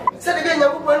 Said again, you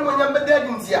when you're dead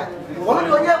in here. One of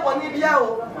your one in the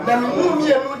hour, now move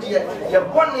me and dear, your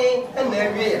bonnet and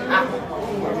their rear.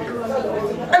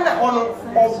 And the honor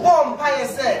of warm pie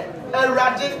said, a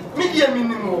ratchet, medium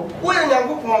minimum, when you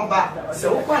go from back,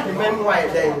 so quite a man why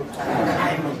then.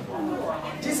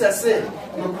 Jesus said,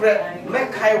 you pray,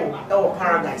 make Cairo our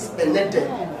paradise, and let them.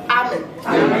 Amen.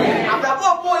 Amen. I'm a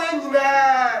boy in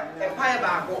the pie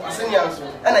back, or senior,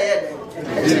 and I had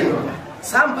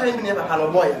some pine never had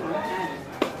a boy.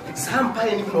 Some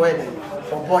pine even wedding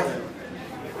or boy.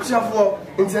 So, for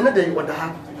in the other day, what the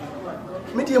heart?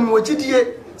 Medium what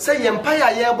you say,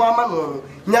 empire, yeah, woman,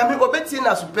 Yami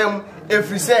Obetina Supem,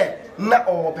 every say, not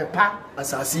all papa,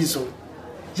 as I see so.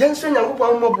 Jensen and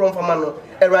one more brown for Mano,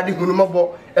 a radical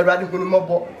mobo, a radical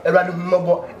mobo, a radical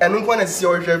mobo, and no one is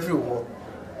your few.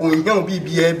 When young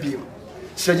BBA,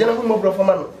 Sir General Mobro for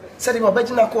Mano, said him a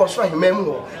better course for him,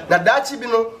 Memo, that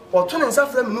Chibino, or Tony and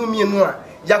Safra no me and one,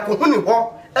 Yakuni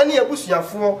walk, any a bush ya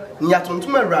for,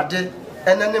 Yatuntuma Rade,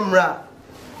 and an emra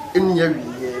in your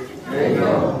year.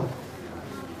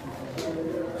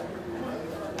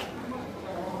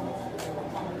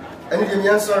 And if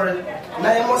you're sorry,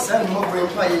 now I must send more brain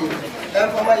pie.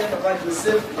 And for my papa to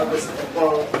save a best of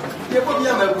all. You put me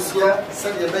a Mabusia,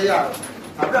 said the Bayard.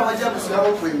 I brought my job to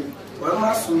know for you. Well,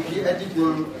 my soon be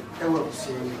editing and what to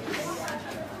say.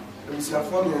 It was not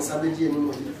for me and Sabbath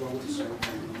anymore before to say.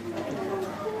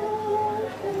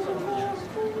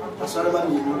 I saw my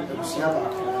name, it was never.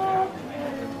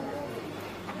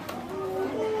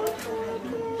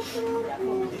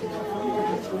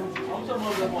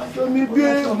 Semi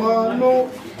bien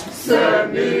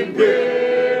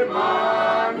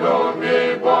mano,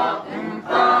 me ba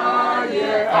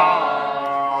mpaye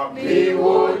a mi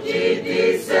woji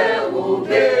di se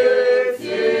ube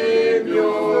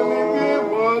simio.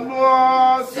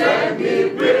 Semi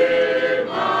bien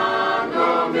mano,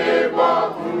 me ba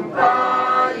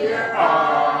mpaye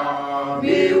a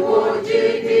mi woji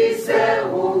di se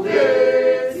ube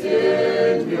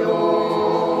simio.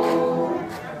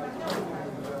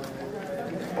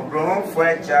 Brown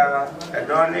Fletcher, a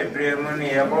Donny Bremen,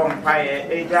 a bonfire,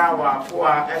 a Jawa, for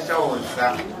a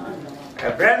shoulder.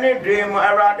 A brandy dream,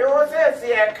 a radio says,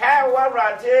 a cow, a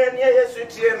ratin, yes, you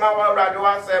tear my radio,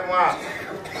 someone.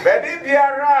 Baby, be a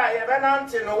right, a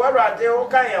venantin, or radio,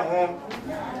 can home.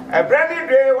 A brandy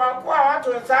dream, one quart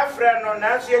to Safran on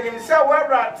Nancy himself, a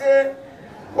ratin.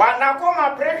 What now come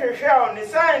a pressure shell, the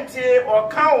science or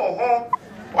cow home,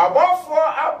 or both for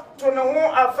up to no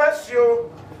more affects you.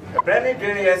 Brandy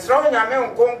Junior is strong. I mean,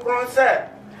 Concron said,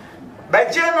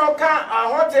 but General can't a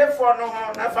hotel for no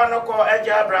home, Nafanoco, Edge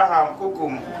Abraham,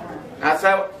 Kukum. I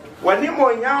said, when you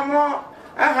more yamo,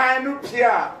 a high new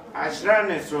Pia, I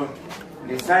shran it so.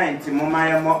 The science,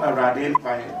 Momaya more a radin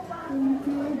fire.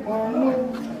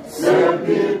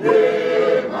 Semi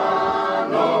be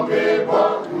mano me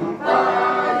ba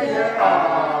mpaye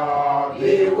a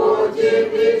mi woji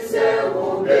di se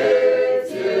ube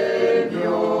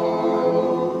simio.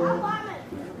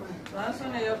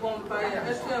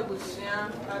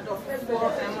 adɔfoɔ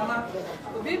ɛma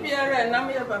obi biara ɛnam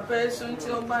yɛ papa so nti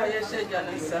ɔbaa yɛhyɛ gya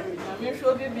ne nsa na mehwɛ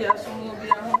obi bia so mu obi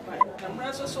ho kwan na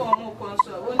mmara so so ɔmo kɔ nso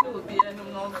a wɔne obi anim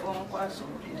na ɔmfɔ nkɔ aso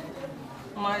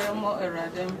ma yɛmmɔ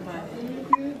Awurade mpae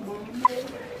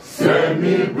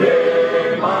Semi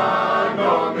brema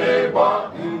no me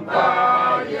bomba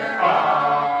ye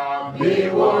mi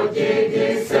woji di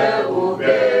se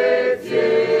ubetinyo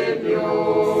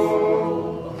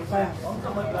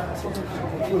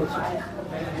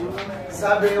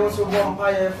Sabe also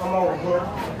vampire from our home.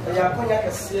 A yakonya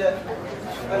kasiya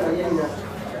ana yenya.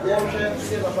 Yemhwe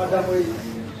se baba da boy.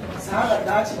 Sahara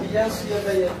dachi bi yansu ye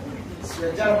beye.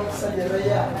 Se jaro sa ye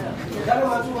beye. Jaro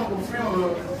ma tu ko frem no.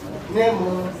 Nemu.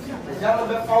 Jaro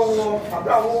be fawo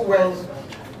abra wo wen.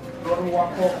 No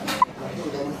wako.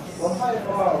 Vampire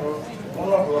from our home.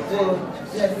 Ono hotel.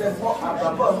 Ye be for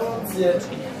ababa ho tie.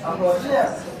 Ahodia.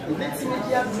 Ibetimi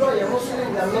dia dro ye ho so ni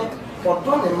nyame.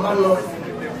 Odo ne ma no.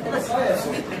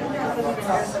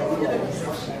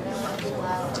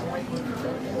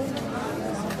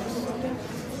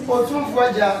 Otum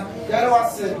Fwaja,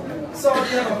 Yarawase, so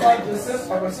dear Papa Joseph,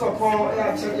 I was so poor and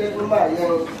I checked it with my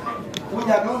young. We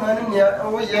have no money near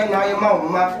over here now, your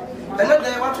mamma. Another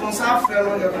day, what was our friend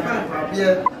on your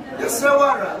beer? Yes, sir,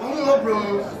 one more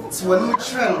room to a new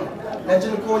trend. And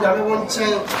you call your own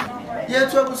chain.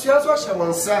 Yet, what was your social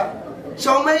one, sir?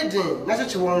 Shall maiden, not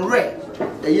such one red.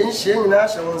 The yen shin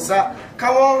national sa,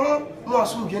 come on, more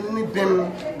soon getting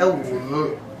been a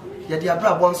woman. Yet the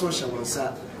abra one social one,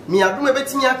 sir. Me, I do a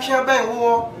bit in your care by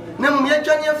war. Name me a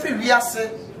Johnny free, we are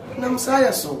say. Nam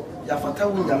saya so,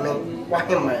 Yafata Winyaman, what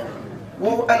am I?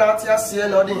 Woe and Artia see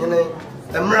nodding in a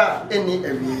mra any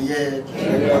every year.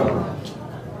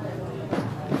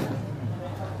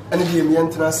 And the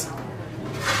entrance.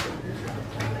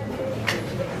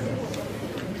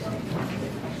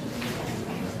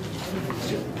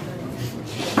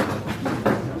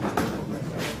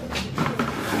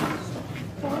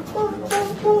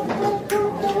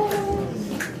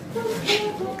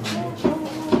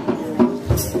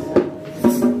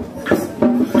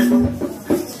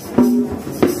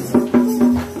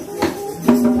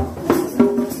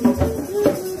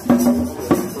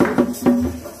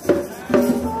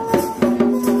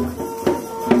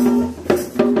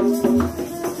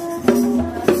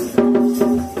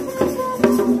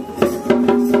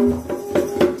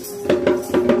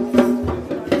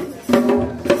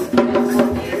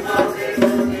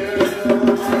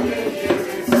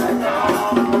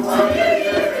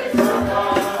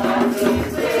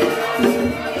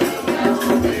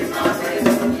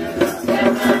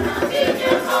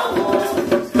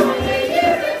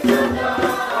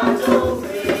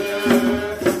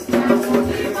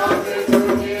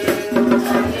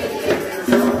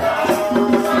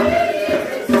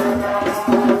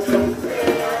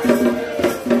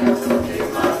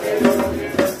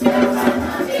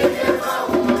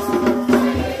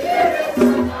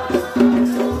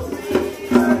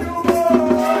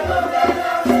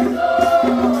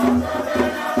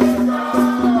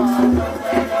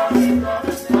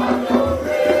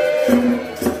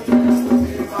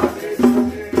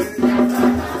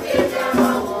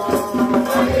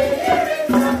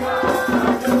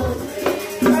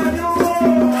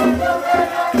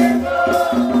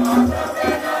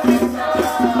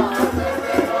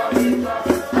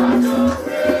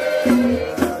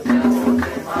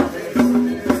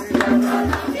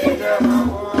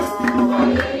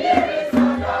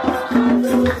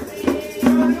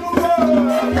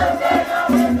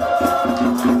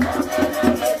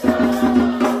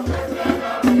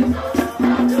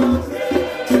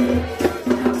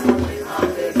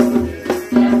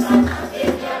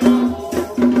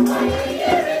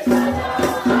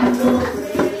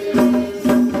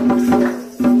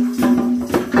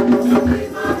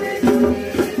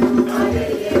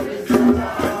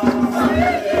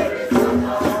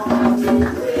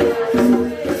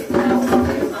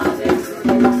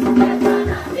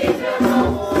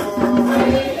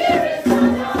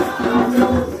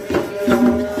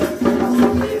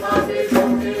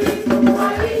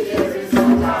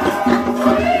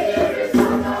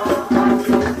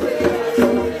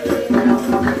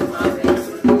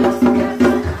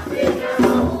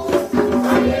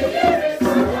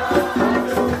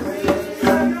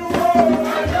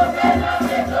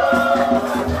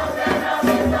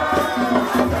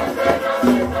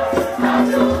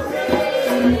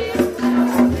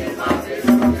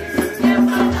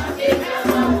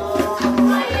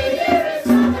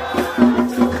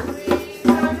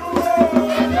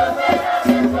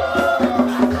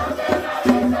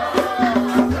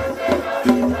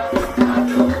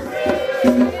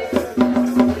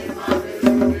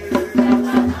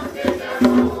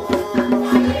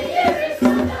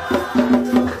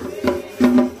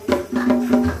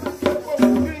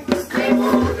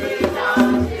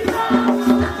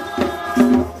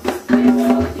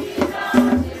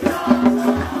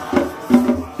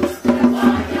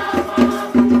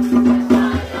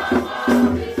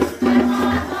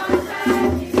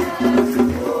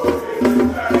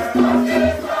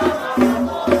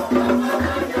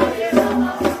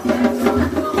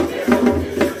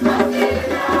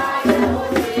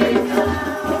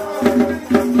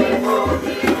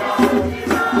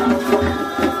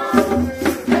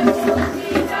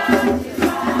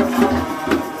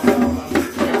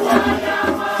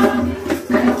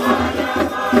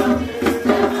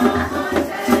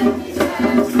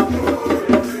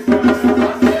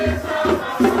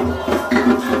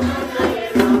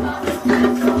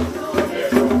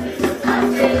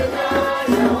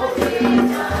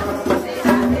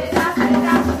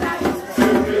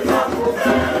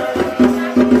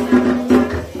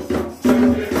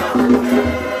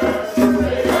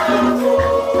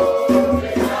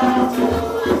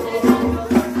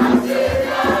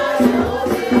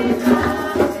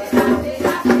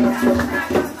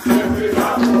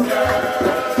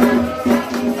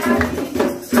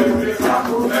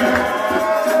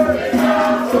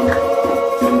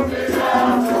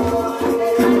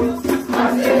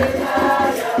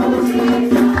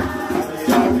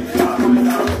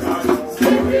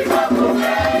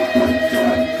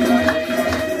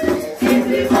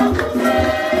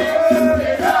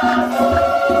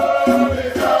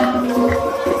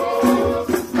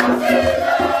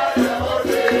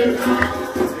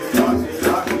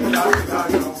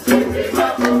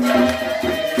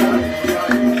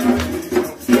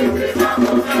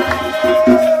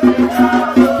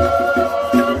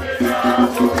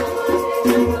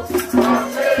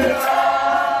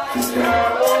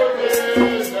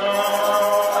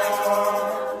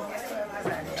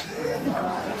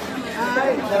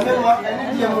 Remember,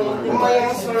 any dear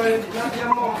my sorry, not your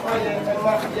mom, I am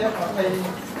not yet pay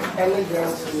any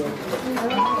dance.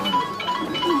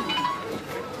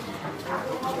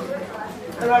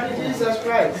 Lord Jesus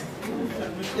Christ.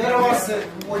 There was a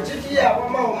what did you have,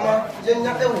 Mamma,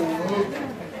 Jenya,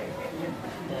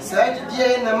 said,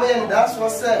 dear, and a man, that's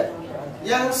what said.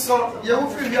 Young son, you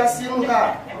feel your seeing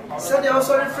her. Said you are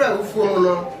sorry, friend,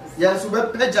 for yes, we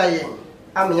pejaye.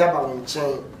 I'm a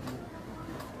chain.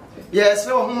 Yes,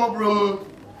 no, Homobrum.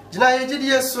 Jina did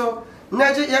yes, so.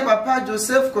 Naji, ya papa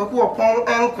Joseph, Coco, Oppong,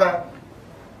 Anqua.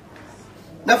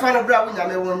 Na fana bra wo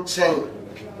nyame won chen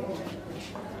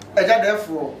eja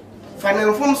therefore fana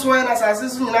mfom so na asase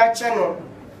so nyina che no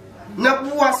na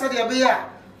bu asade be ya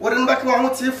wode no baka ho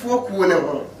tiefo kuo ne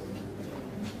ho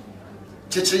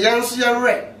cheche yan so ya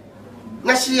re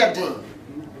na hye ya den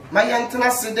ma yentena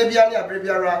se de bia ne abre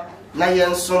biara na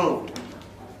yenso no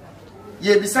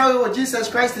ye bisawe wo Jesus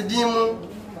Christ din mu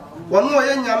wono o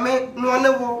ye nyame no ne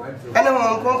wo ene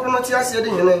ho nkonkro no ti ase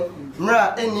de nyene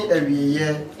mra eni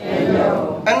awieye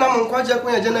enam nkwaje ko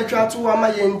ye na twa to wa ma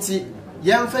ye nti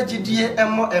ye mfa gidie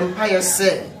emo empire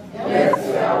se yes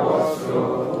ya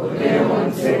woso ne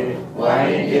monte wa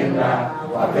indina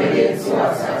wa peletu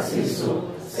asasiso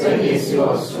se yesi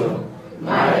oso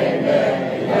ma ene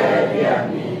ya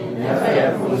mi na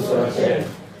fa fuso che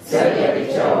se ye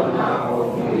bicha na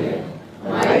omuye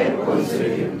ma e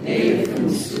konsiri ni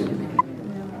fuso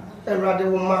erade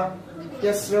woma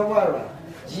yes rewara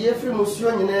ye free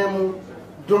musuo nyina mu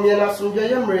domye na sonje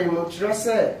ye mre mu kire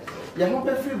se ye ho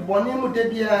be free boni mu de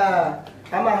bia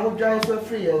ama ho dwan so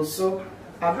free yen so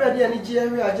abrade ani ji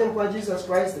ewe agem kwa Jesus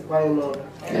Christ kwan no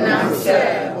na se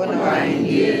wona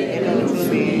ndi eno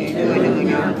tumi de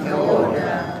munya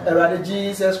kawoda erade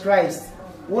Jesus Christ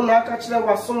wona aka kire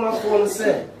wasoma fo no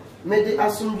se me de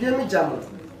asomdwe mi jamo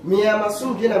mi ama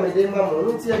asomdwe na me de ma mo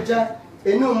nti agya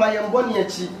enu ma ye mboni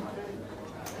achi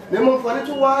Nemo fani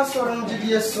to wa soro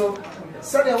ndidie so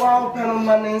sade wa openo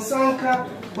manensanka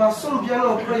wa sombia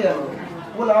no prayer no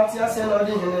wona ati ase na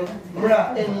odi hene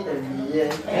mra eni awiye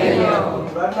eyo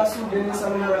rada sombia ni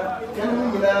samira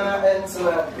kenu nyina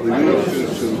entna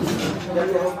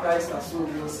oyo Christ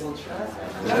asombia central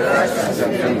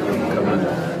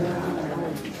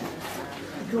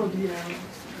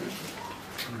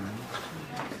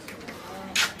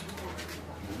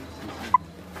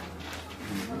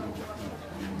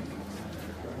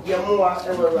Yamua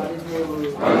ever radio.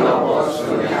 Ana posso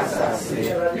asasi.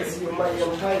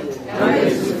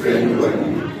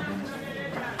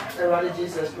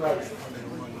 Jesus Christ.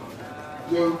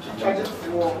 Yen charge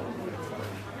for.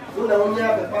 Una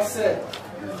unya be passe.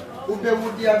 Ube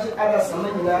wudi aje ada sama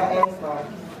nyina enfa.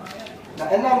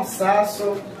 Na enam saa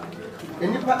so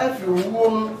enipa afri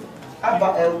wuom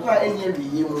aba enka enye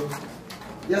wiye mu.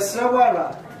 Yesra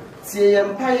wara tie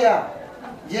yempaya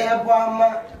ye ebo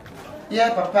ama ye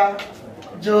papa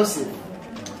Joseph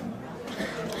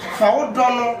fa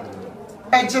wodono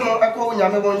ejino akọ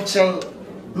nyame won chen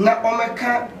na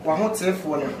omeka wa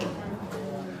hotefo ne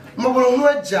mo bro hu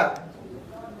agya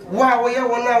wa wo ye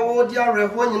wona wo di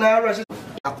areho nyina arahye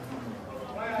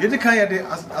yedi kan yede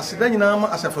aseda nyina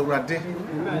ma asafawurade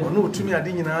ono otumi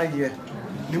ade nyina ye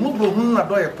ni mo bro hu na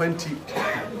do ye panti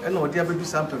e na odi abedu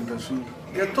sampempesu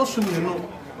ye to so ni no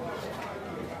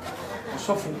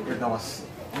osofu ye dawas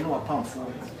ono apamfo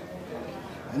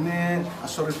ene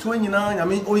asoreto nyina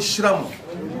nyame o hyiram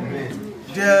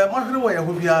de mahwere wo ye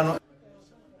ho bia no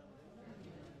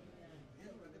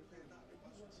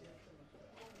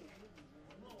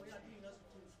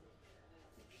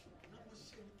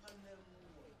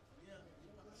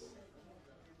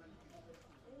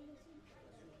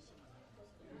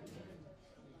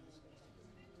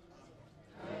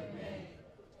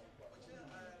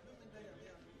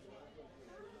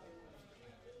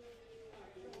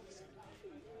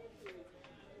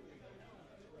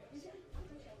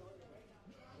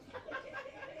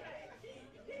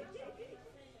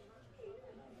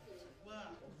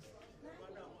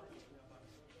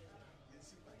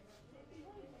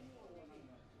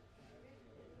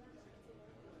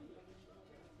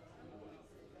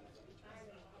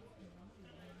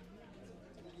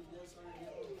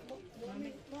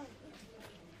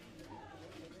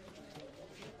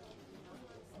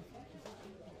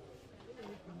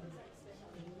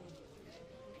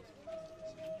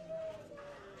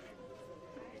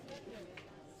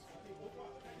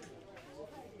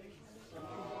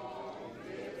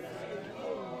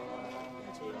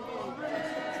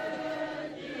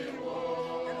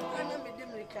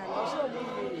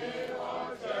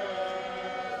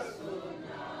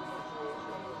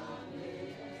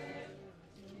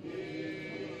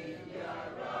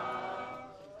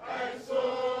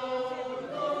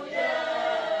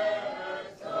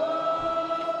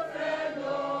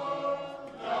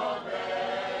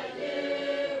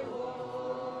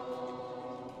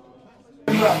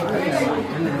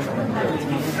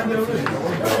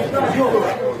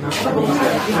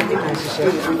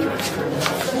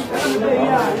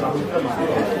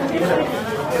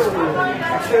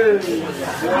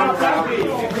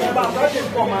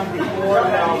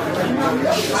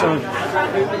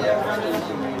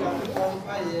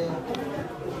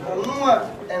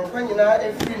and when you know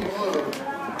every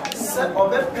set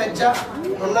of a peja,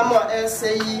 no number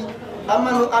say,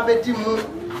 Amano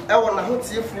Abedimu, I want to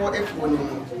hold you for a pony.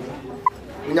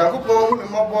 In a good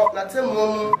moment, mobile, not a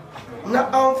moment,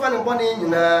 not all funny body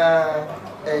in a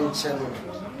channel.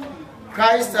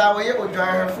 Christ, our way or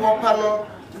drive for panel,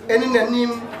 and in the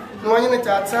name, no one in the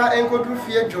tata and go to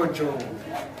fear Jojo.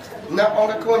 Now on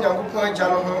the corner, I'm going to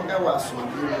Jano, I was so.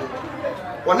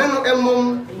 One and a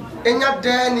mum, and your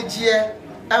danny dear,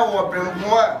 I will bring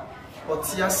more or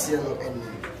Tiasiano and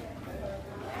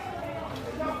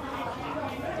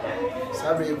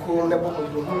Sabre cool never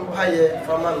higher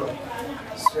from Mano.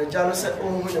 Sir Jano said,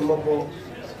 oh, the mobile,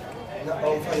 not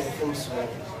all funny from so.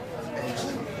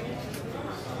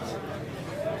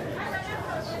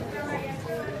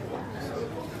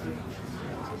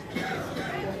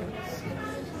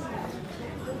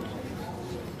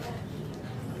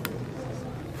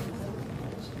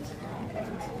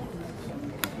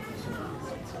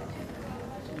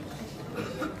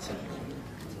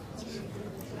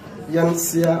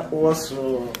 Yansia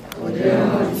also.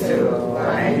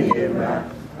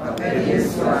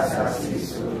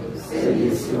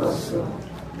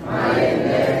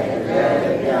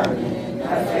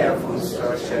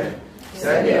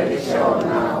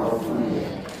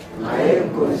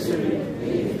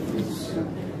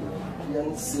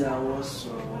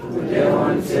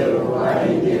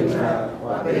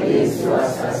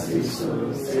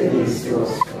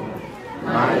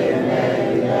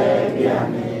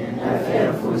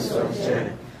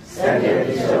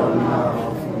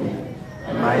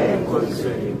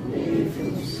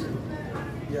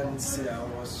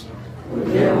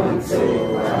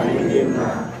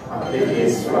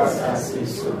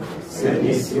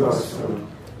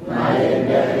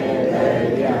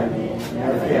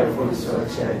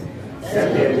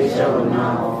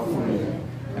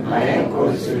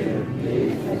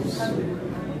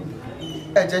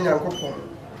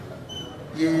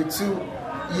 Ye too,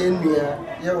 ye near,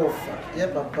 ye offer, ye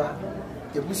papa,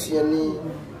 ye busiani,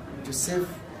 Joseph,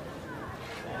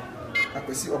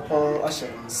 Akwasi Oppong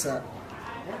Ashansa.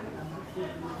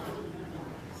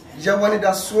 Yawani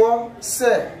da so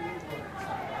say,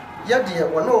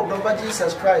 Yadia, one of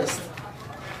Jesus Christ,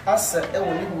 Asa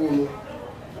Ewoni Wunu,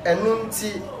 and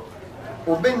Nunti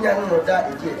Obenyan no da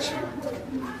each.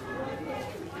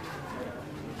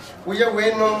 We are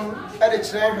waiting at the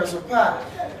train as a part.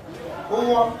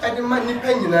 Oh, at the money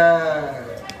penny now.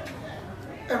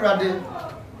 Everybody,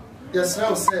 yes,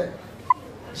 I say,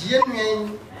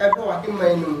 Jenny, I go at him,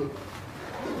 my name.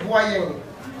 Why,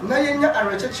 Nayana, I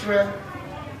reject her.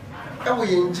 I will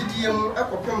in Gideon, I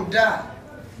will come da,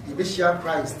 the Bishop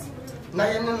Christ.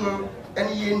 Nayana,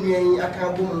 any yen, I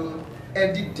can't boom,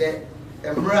 edit debt,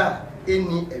 and bra,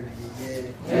 any every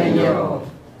year.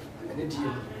 And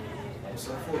you.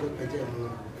 So for the pajama,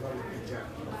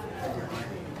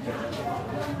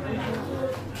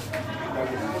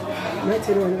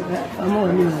 I'm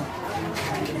on you.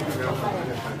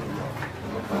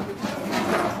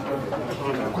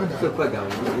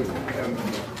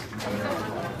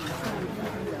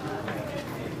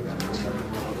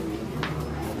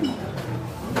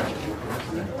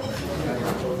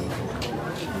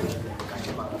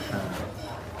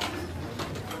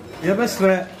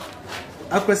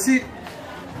 Akwasi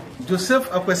Joseph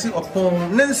Akwasi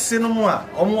Oppong nense no mo a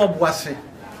omo aboase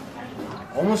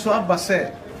omo so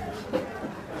abase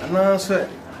ana so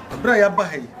bra ya ba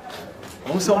hai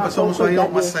omo so omo so ya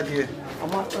masade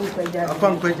omo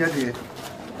ankwaja de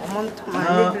omo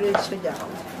ntoma libre soja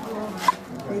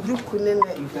nduku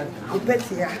nene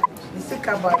ipetia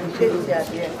isika ba ipetia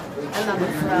de ana no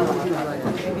frawa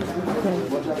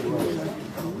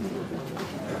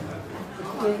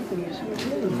The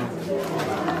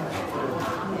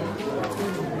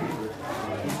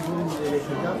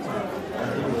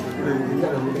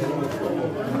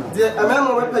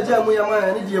amount of pajama we are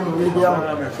and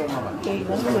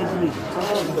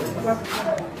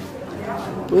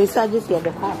we suggest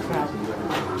the park.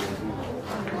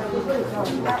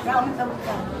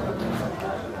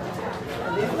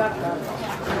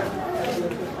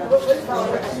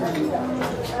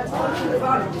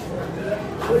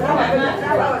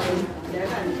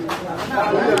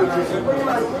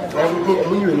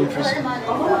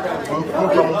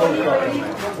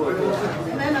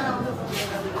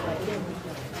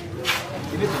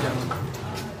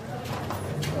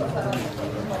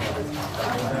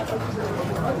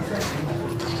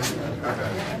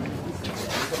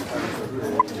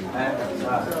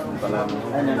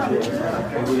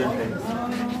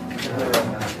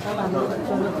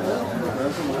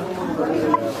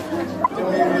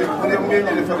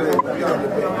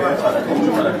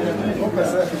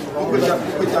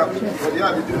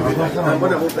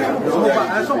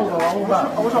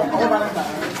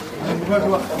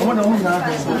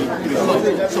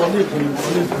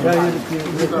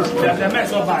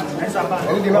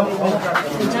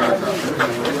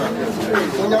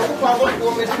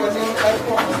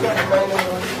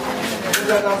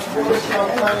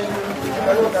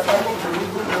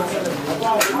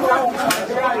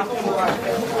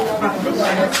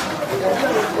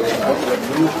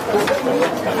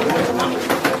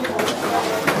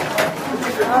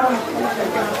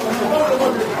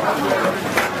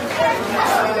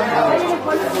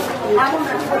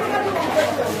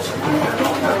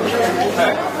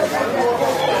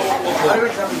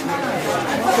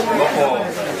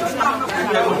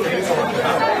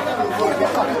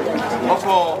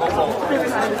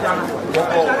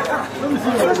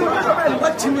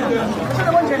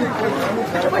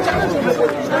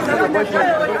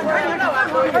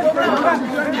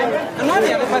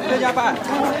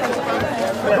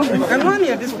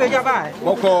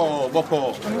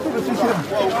 Boko.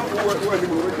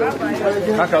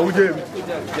 Kaka uje.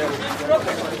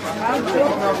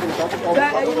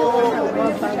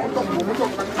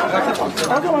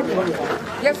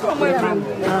 Yes, from where?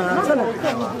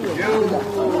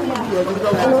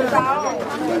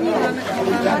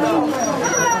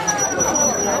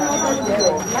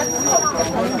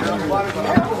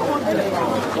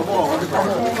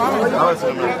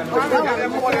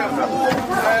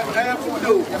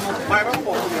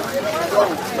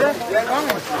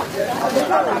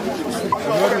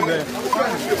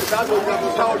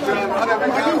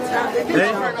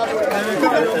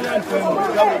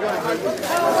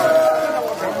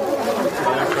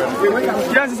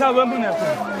 Yes, it's our woman.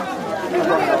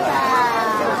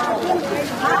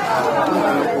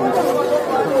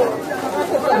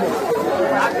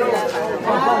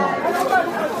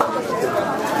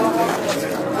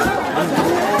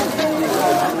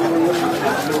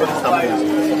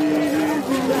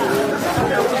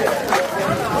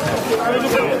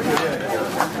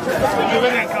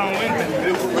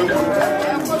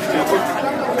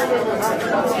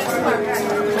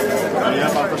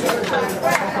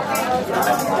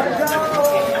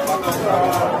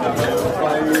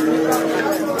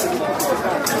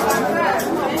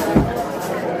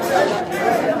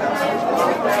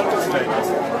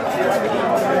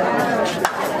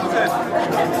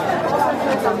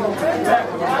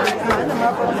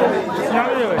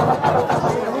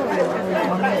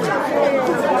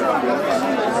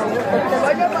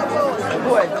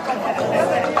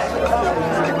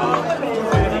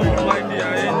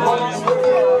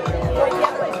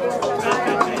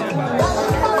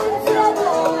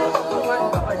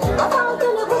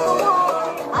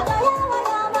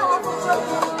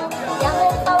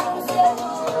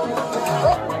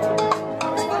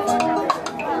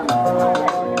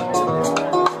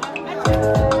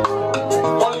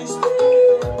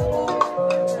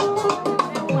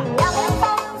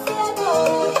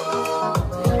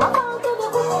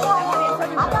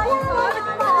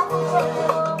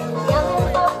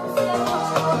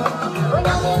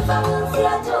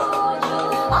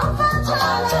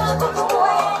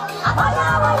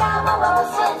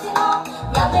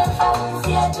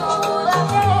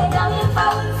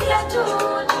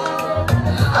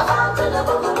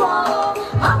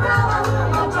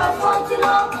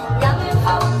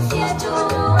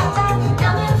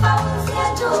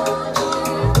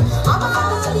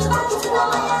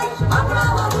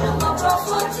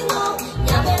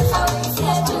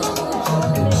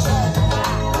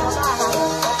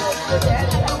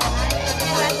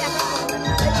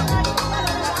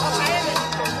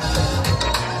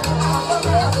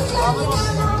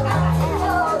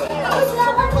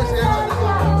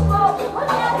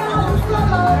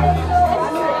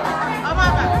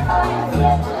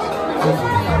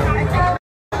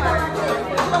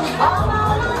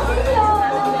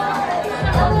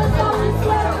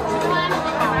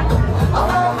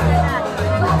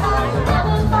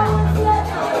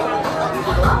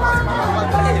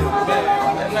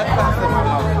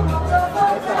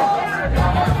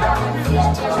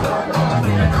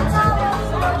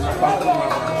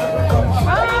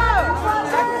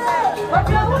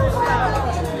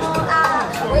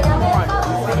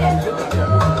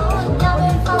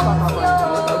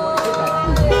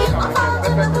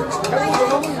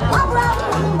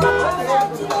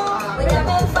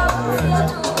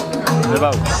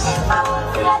 Brother.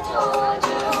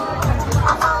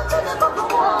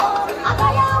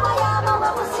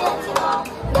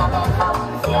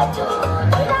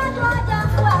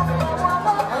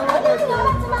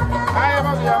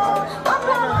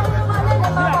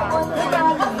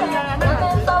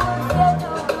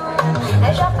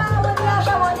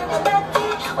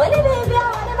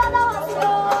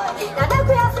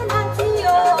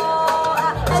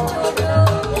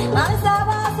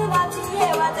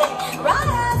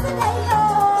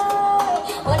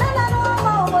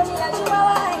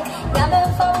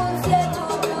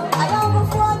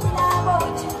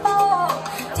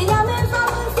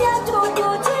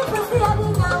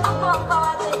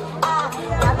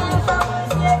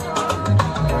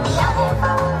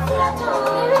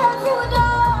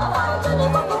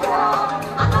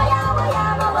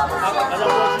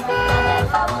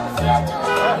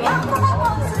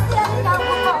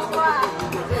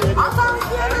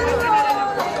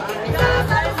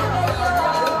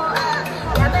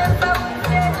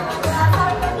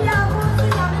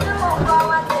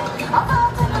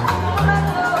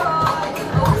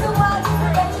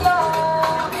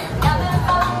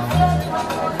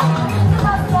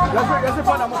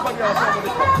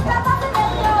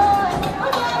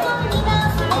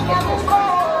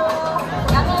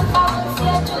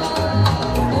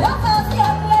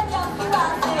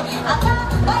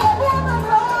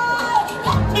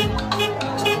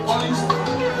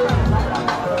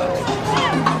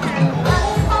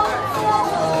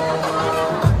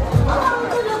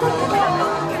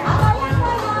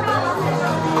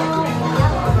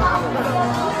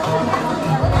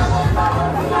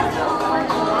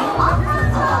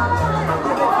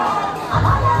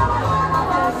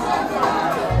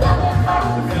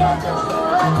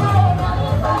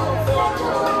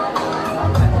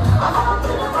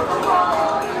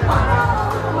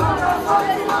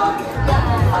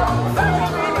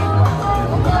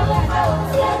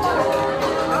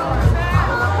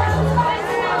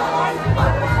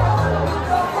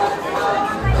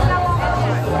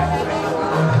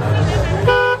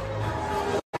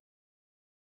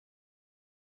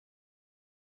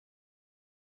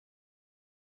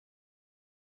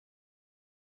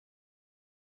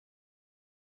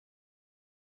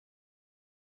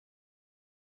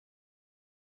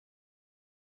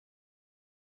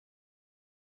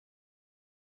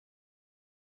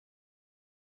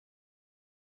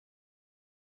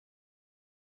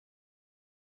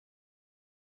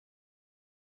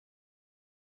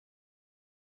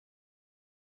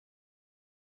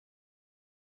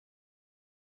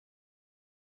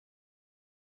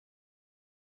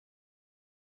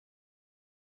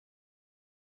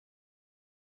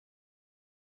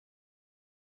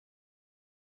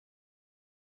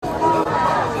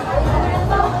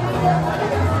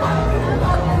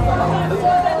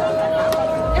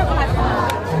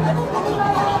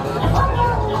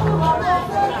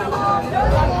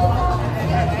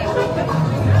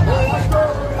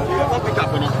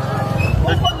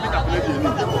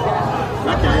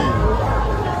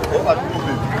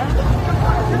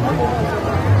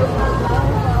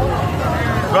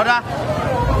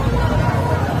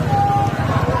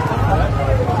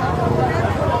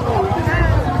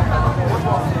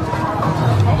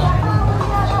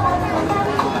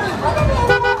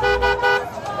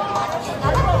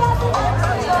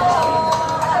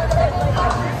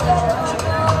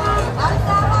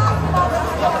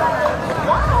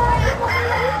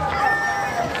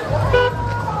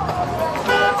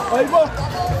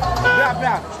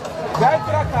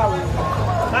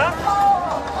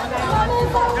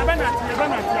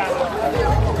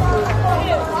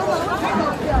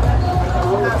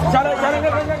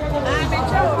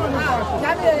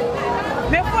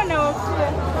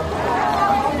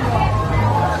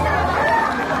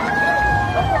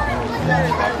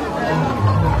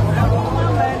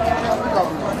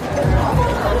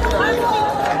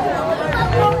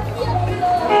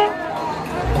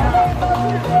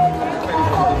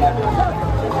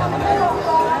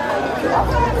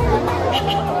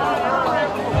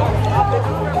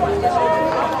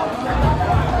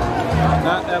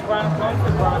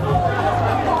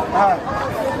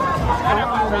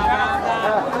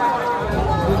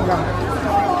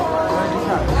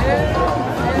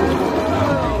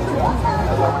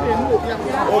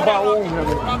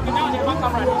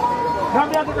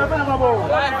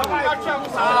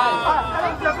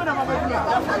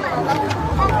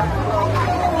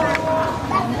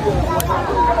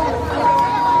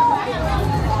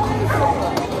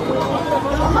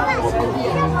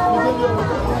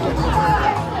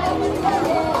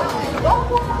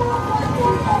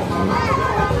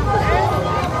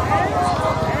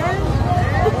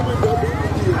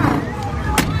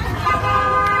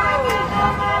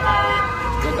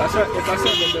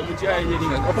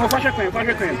 Oppong fashion queen.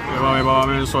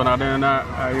 I'm so not then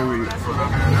I will.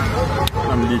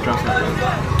 I'm the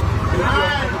transfer.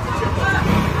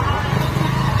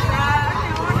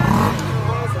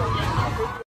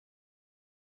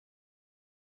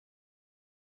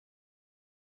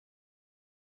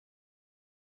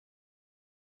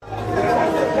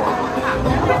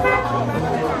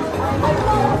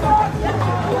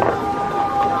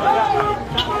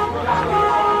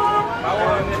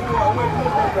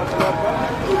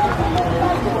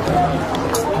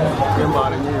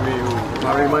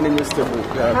 Money stable.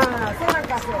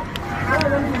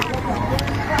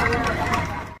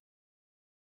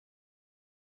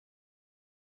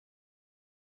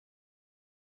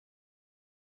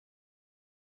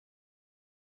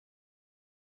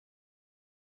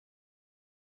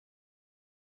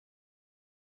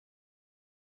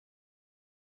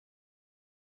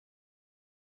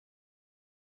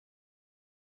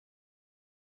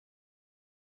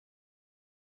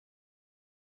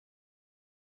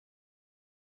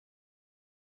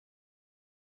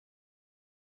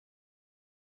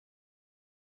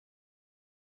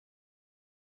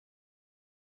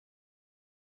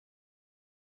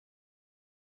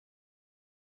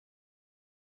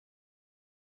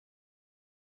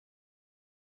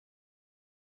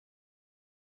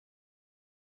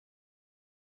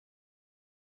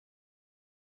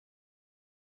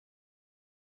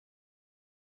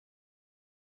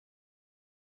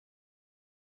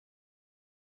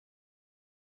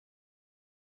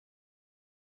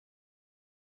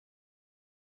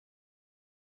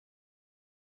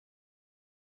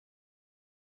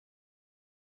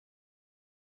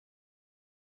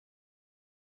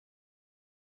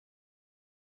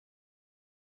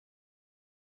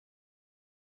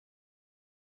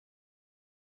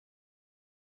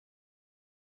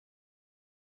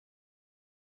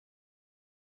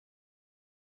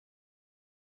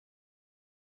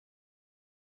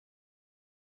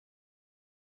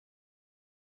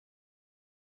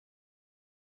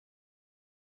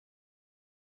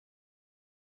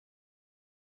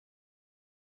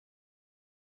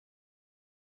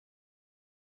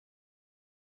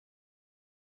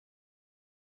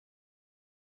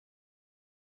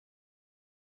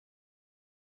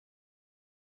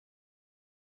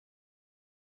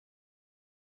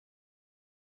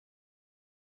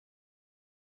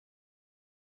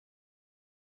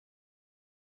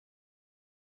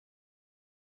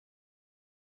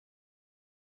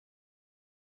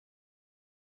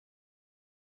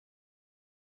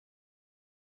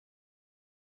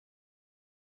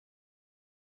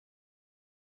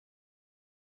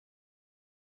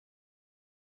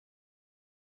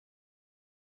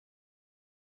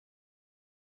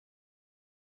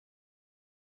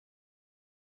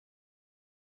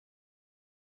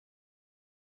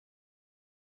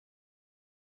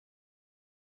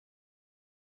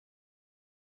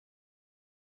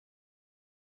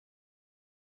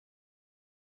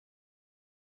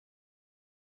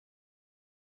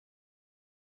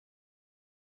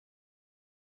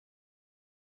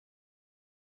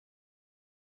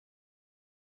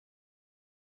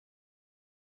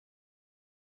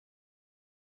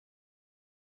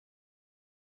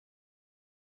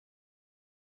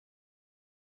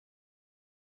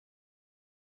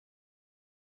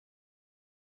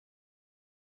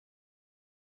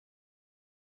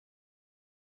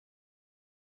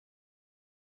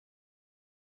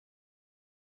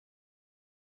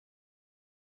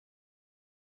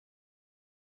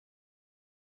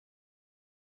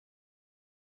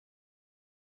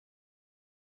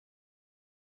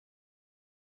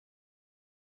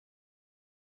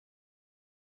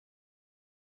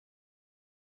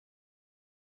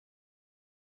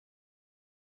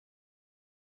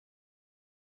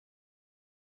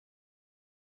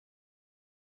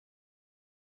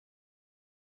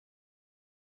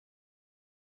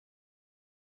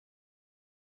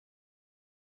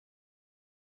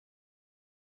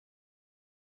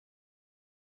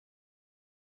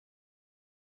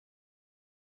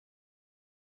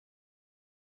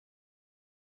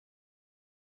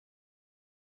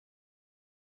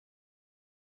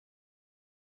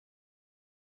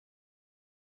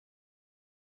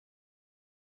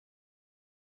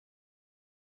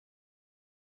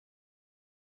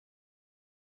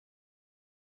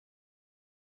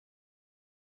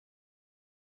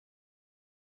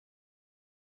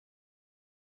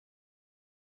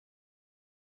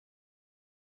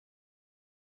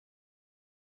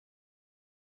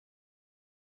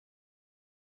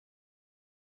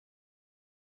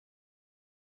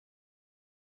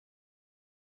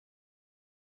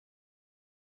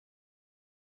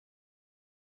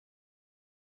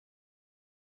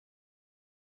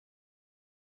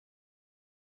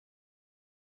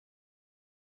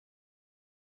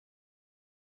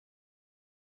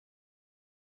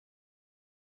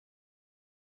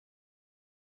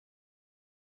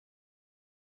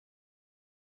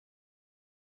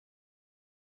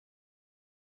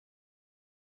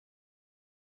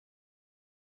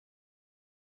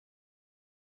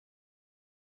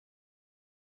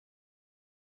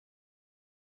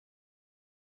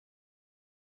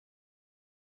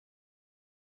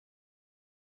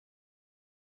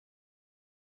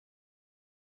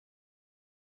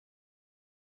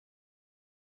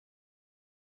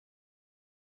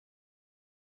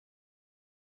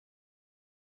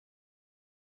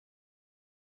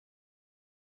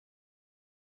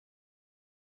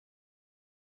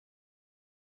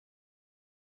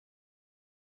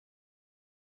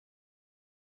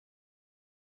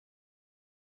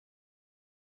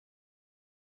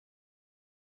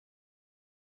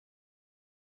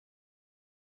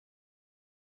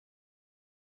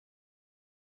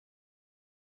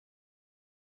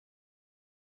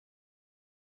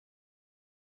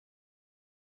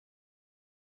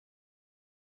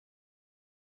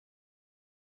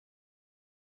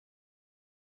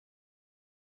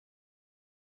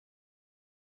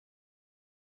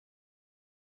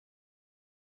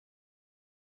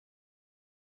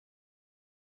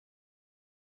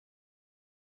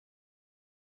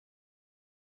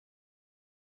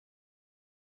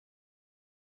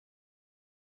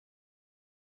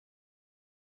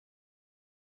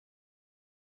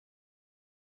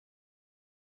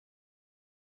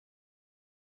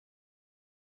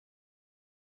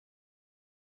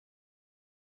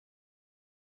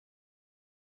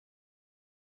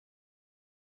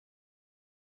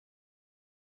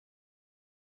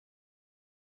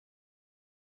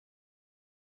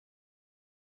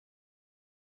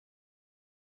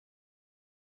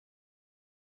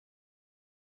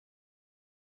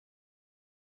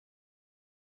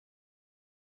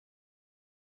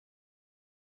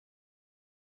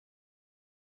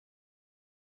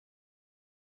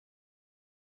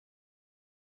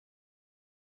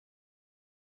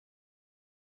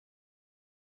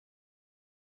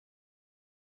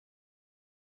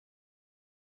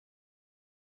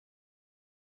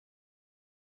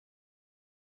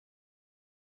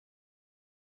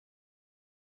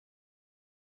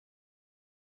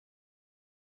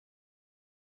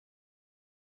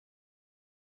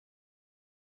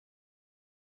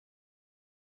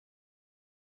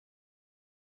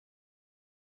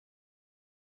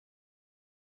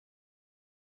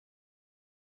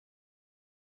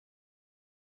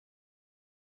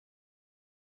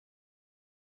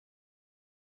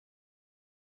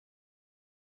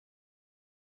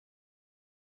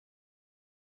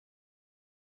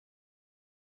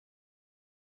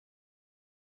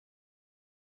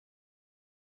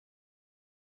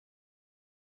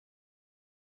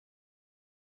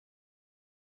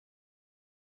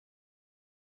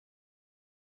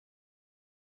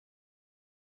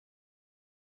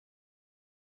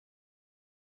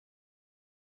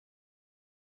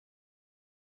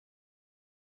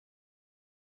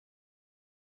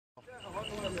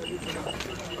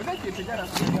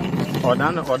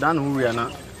 Odan who we are now.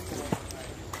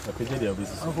 I picture the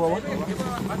business.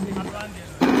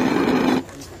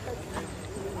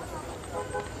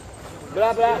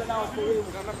 Blah blah.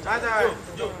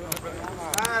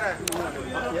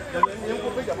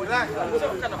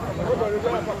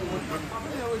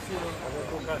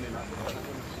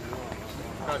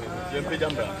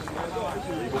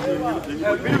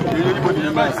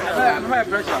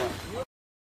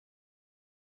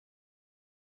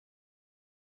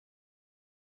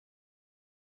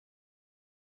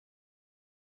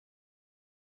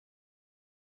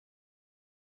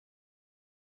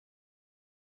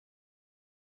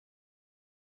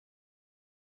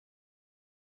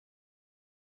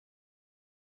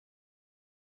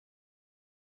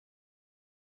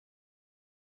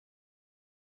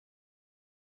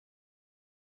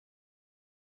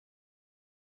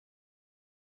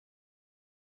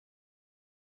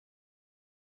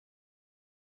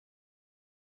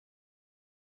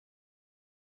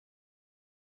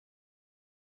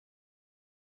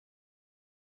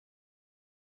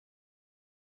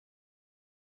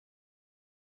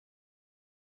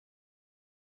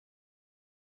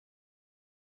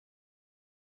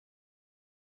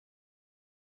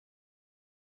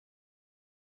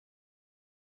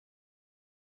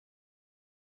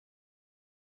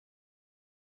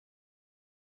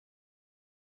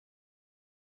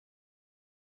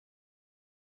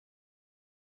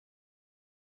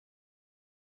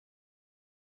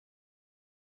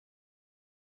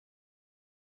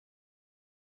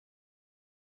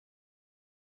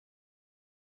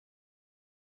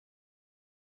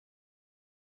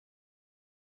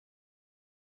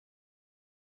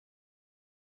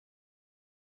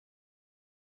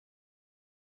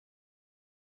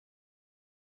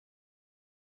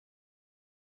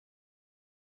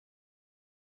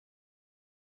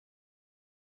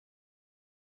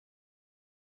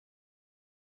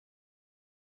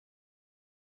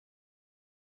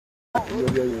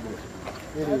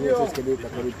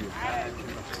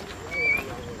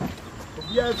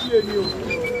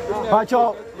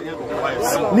 Pacho,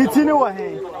 nitini wa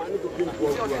he.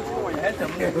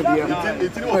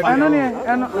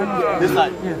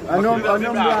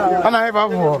 Ana he ba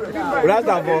fo.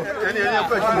 Rasta fo.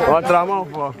 O trama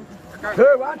fo.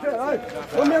 Hey, what?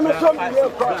 O me me tom ye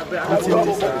ko.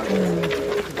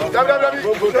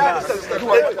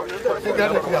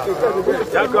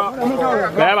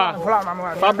 Beba.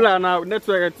 Pabla na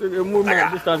network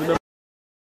movement distance.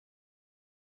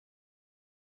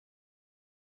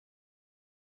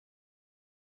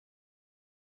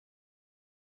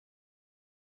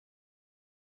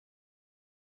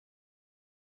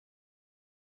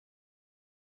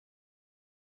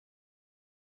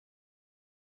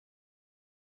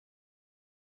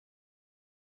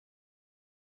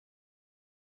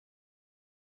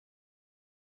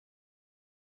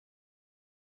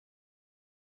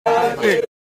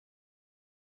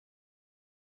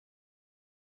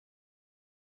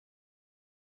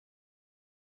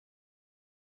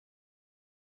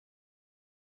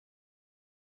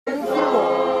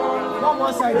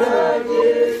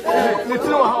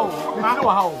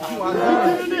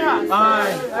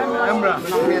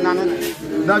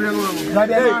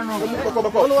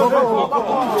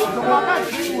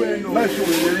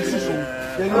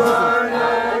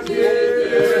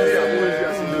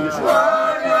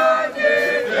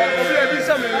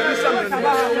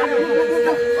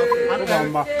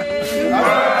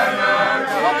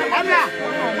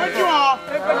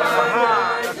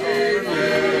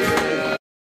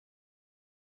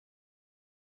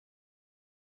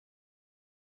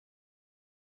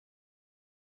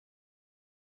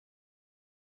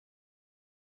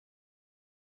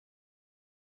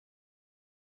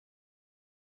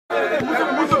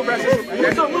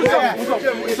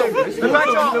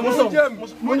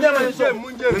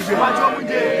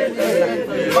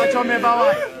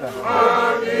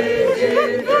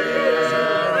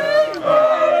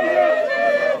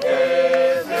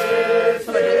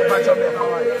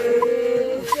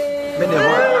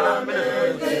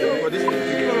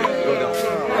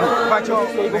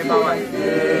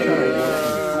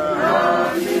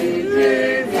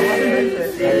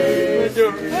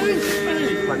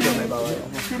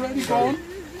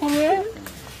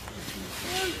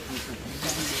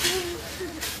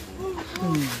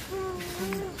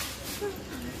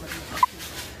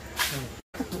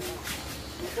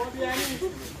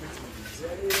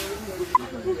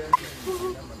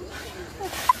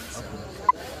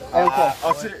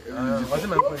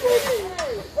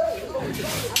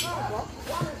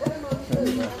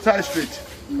 Side street.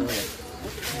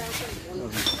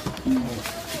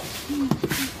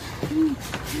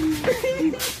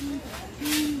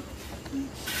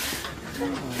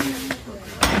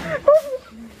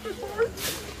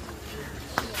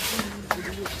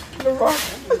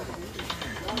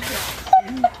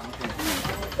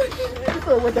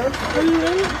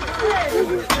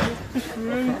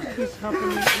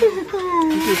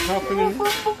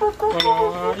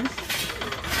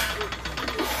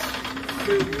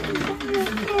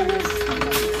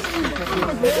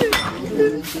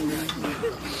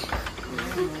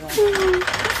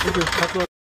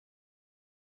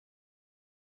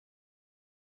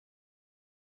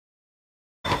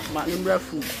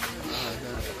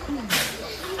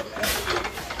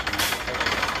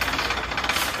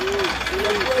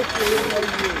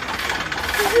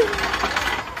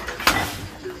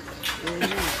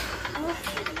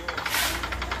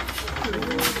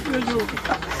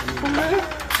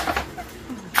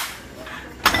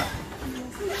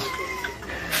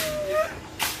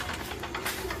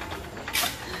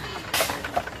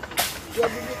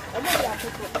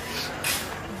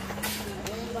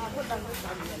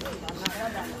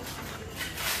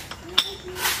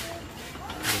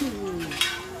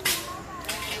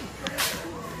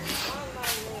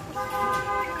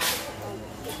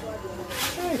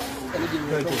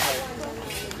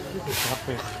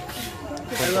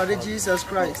 Lord Jesus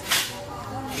Christ.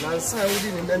 Nansa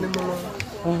wudi ni dani mo.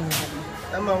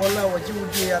 Ama wona waji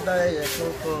wudi ada ye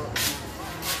tonko.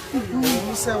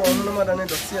 Mo se won no madane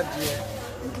do tie de.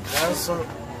 Nanso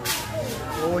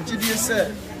o jidie se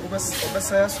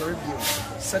obesa ya sori bio.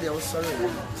 Se de o sori.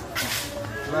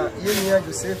 Na ye nia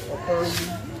Joseph Oppong yi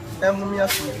ehumi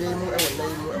asubie mu e wona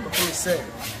yi mu e ko se.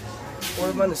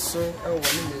 All man so e wo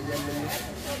ni me yam.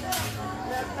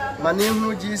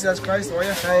 Mani Jesus Christ o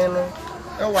ye han no.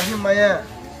 Wahimaya,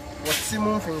 what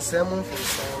Simon from Simon from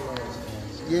Simon.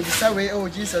 Ye besaway, oh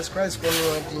Jesus Christ,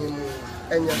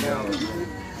 and your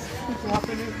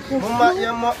Mama,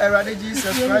 Yamo, Erade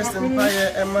Jesus Christ,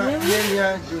 Empire, Emma,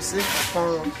 Yenia, Joseph,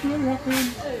 Oppong.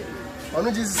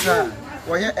 Ono Jesus,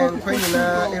 why and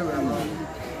Quenina, Erama.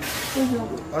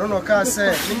 I don't know, car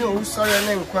said, you know who saw your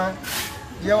name, Qua.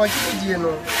 Yawa, you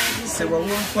know, say, well,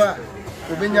 Wumpa,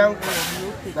 Ubinyan.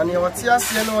 Na ne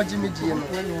watiase na wajimi die no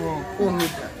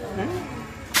omida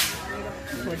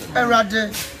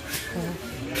erade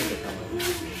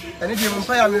ene die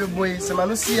mpaya me boy se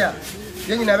manu sia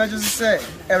ye nyina bejo se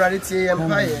erade tie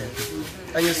empire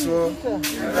anyeso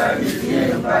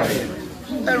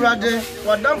erade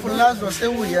wadam for Lazarus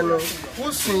ewu ye no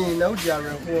wusun na udi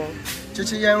areho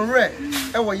cheche ye nre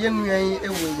ewo ye nuan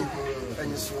ewo ye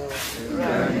anyeso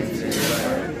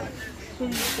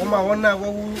Oma wona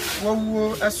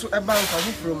wawu aso eba nka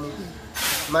hufro mu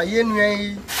ma ye nuan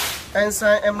yi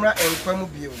ensan emra enkwa mu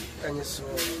bio anyeso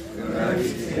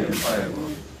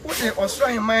wote osro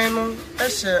heman no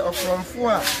ehye okromfo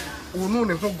a wonu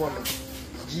ne hobo no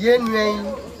ye nuan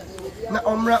yi na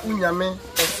omra unyame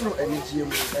osro anigye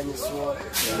mu anyeso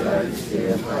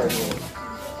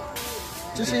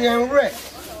tisi yenre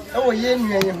ewo ye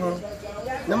nuan yi ho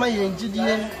na ma ye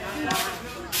ngidie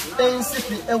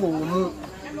ensipi ewo mu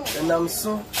enam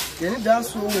so yeni da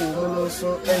so wo mu no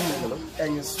so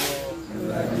enyi so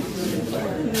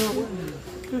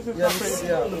Yes,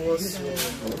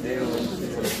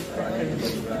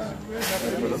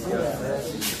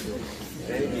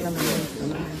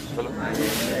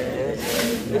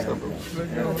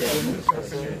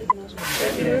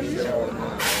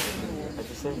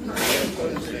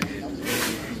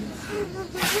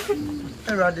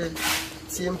 Erade,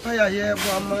 si empire ye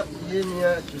boama ye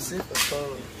nia Joseph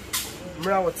Oppong.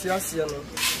 Mra wati asia no,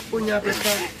 onya peka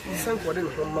sankode no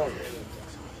homa.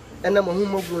 Ena mo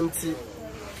humo bunti.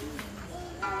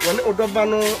 Woni odoba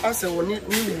no ase woni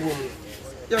ni wo mu.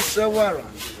 Ye hwe wara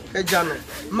eja no,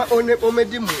 ma one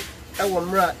omedi mu e wo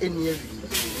mra eni awi.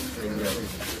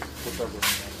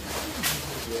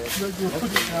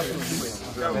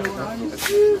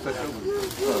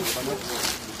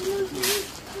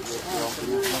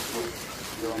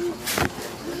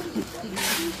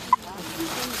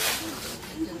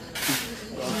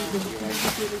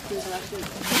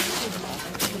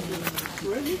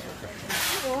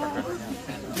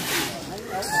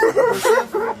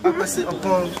 Akwasi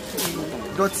Oppong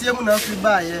dotie mu na afi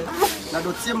baaye na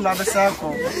dotie mu na besa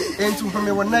akọ entu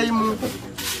home wona yi mu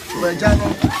waja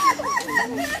no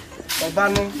oba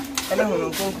no ana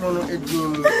hono konkro no edin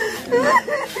mu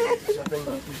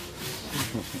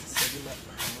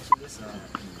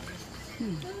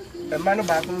emanu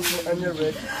ba ko nso anya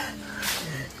red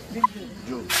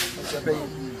jo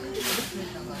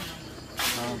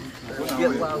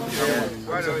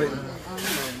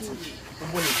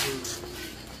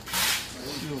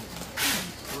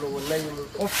name.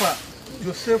 Offer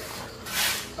Joseph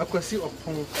Akwasi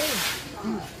Oppong.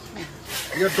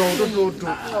 You don't.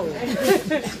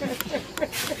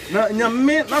 Now,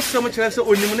 Yame, not so much as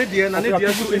only dear, and I need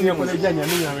to in your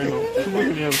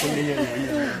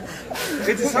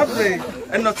it is Saturday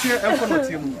and not here and for not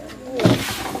him.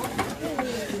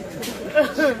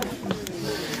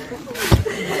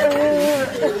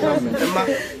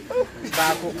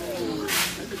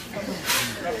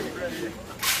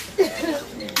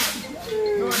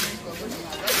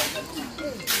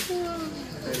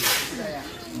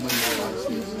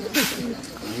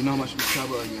 You know how much we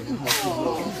travel and you have to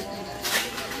love.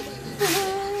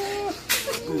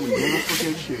 Oh, don't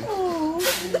forget you.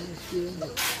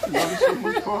 Love is so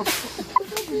much fun.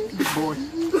 Boy.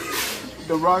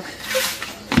 The Rock.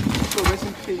 So rest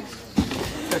in peace.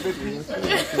 I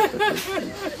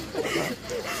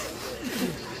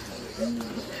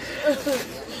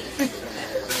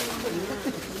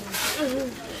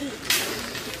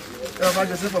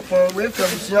just have a phone with you.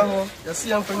 You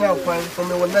see, I'm from out from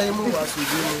the one name was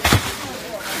with you.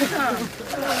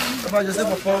 If I just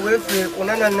have a phone with you, when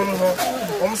I know her,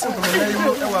 I'm simply the name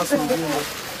was with you.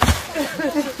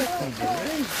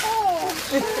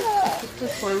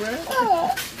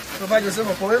 If I just have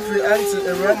a phone with you, answer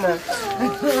a runner.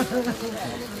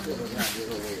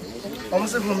 I'm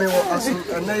simply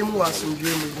a name was with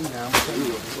you.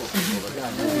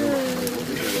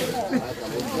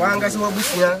 One guy's what we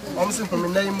see, I'm simply the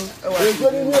name.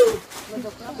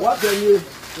 What are you?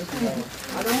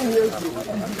 I don't hear you.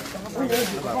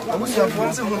 I wish you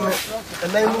once a moment,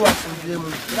 and name was in Jim.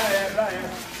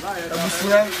 I wish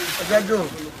you a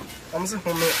graduate. I'm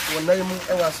simply one name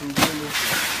I was in Jim.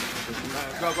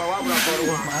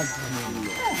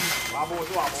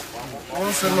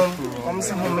 I'm simply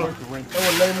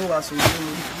one name was in Jim.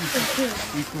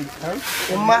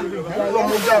 Uma, no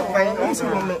more job, I'm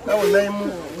simply one name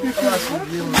I was in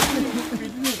Jim.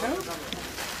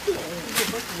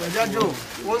 Jajo,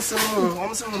 once a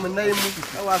name,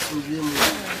 I was with you.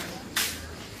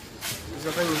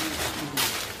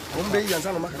 One day, and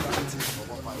some of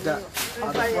that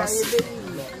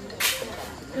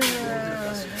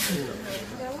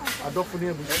I don't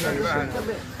forget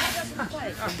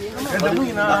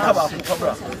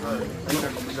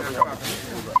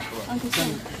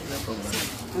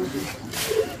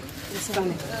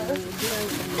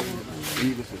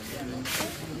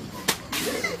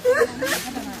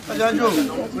Jajo,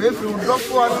 we drop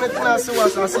one class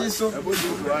was as so.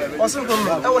 Also,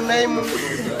 our name,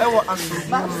 our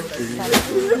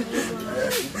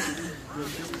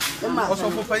also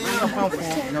for paying a pound for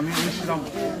Yamin.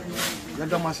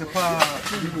 Yadamasepa,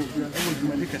 you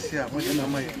will make a share, but in a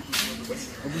way.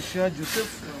 I will share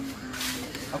Joseph.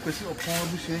 Akwasi Oppong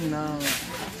Bushing now,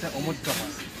 almost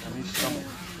Thomas. I mean,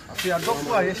 I feel a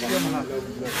doctor, I share her.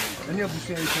 And you're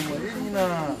pushing somewhere in a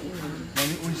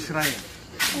shrine.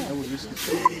 I will use it.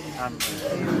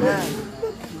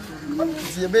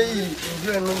 The baby is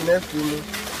doing nephew.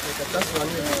 That's one.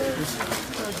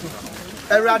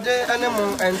 A rather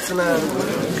animal and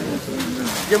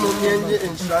give me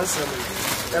insurance.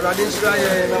 A rather shrine.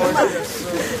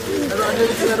 A rather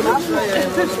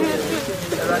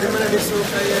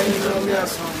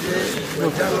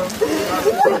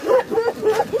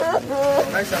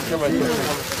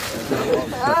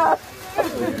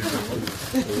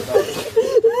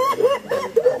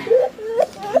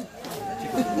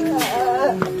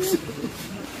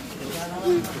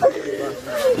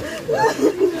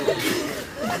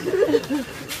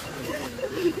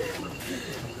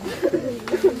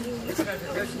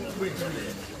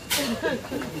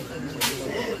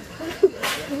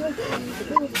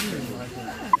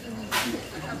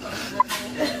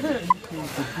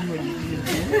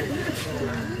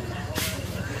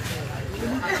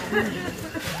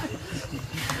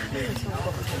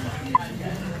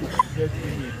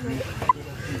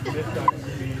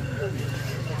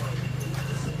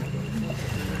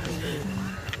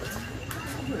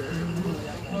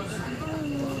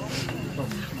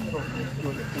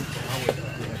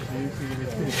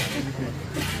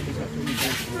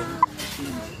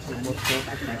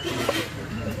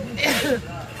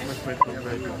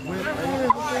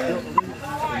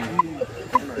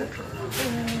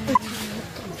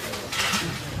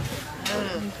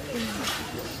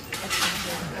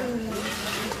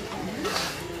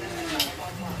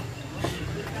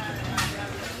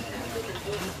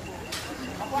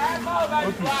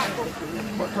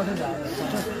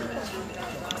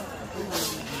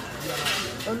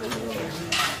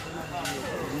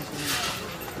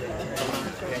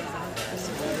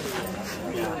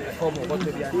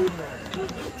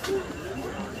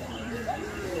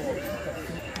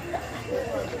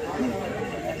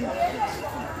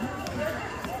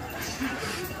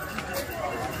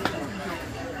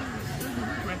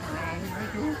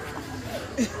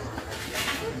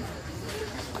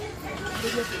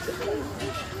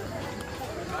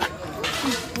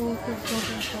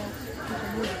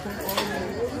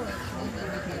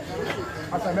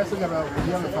As I message about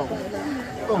the other phone.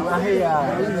 Oh, I hear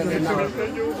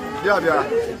Yeah.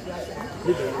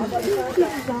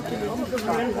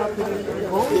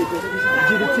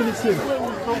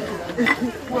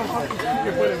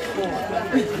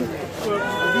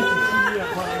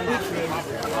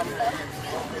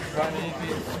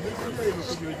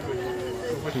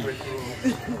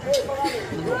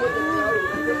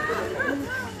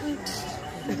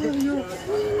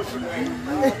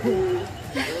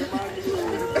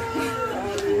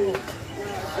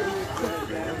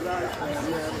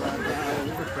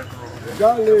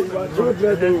 Charlie,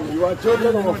 you are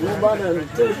children of woman and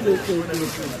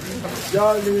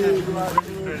Charlie,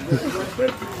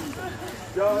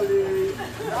 Charlie.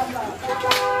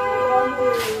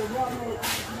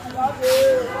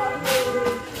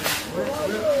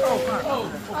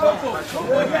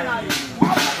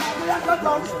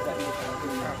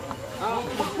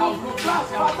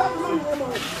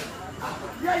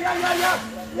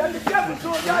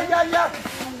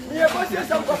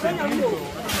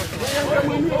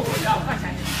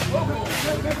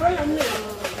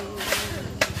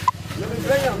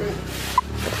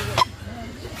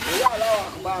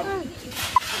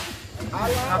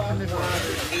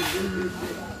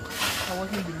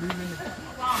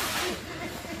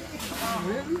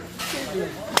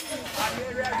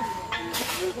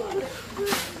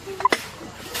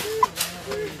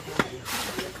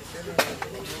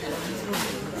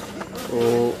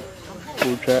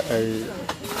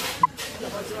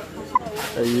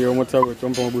 You want to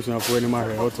jump on bush and put in my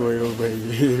hair, also over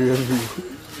here.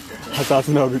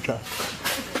 Assassin of the car.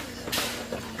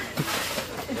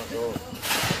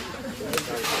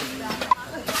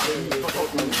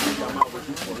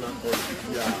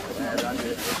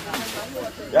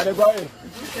 Yeah, the boy.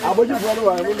 I want you to follow.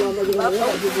 I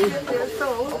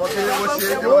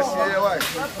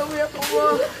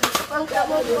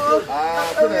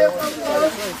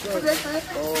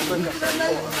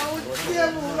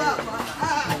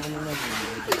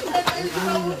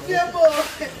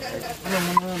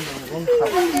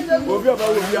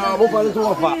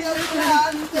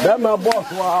my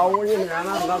boss. Wow,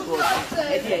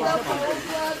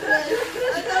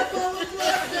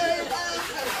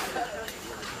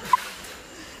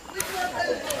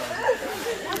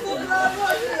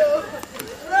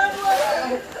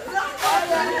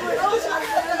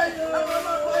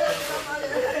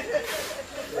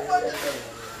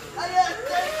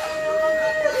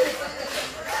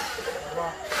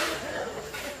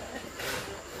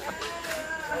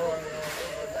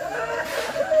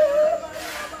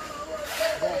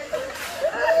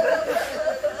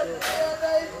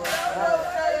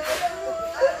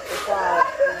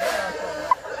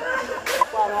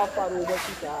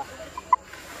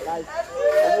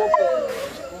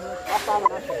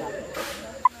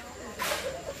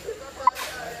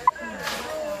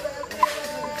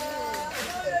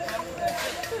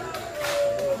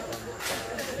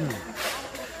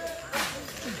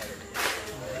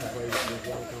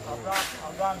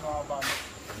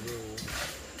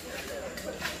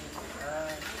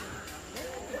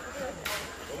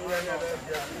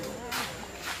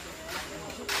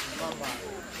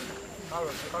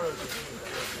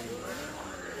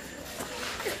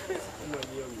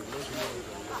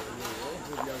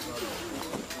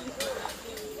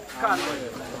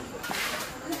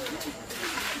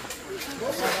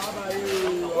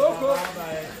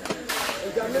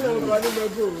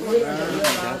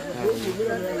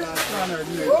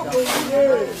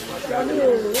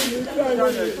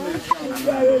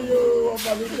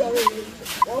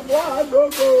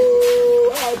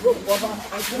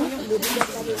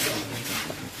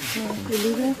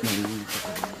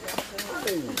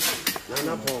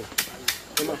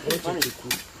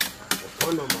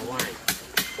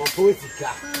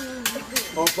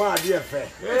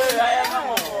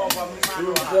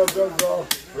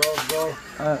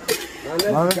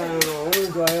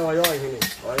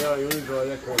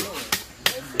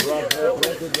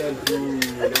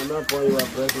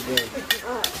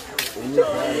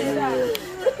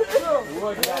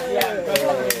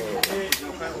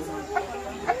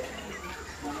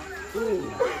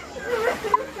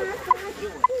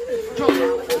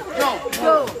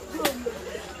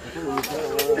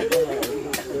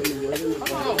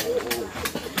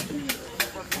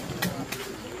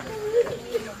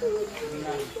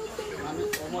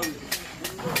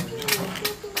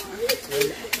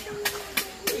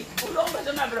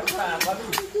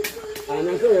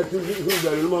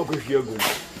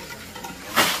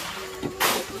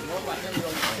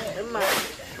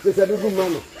 This is a good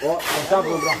man. Or a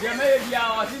tablet.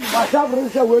 My tablet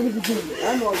is a way to do.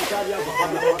 I know you can't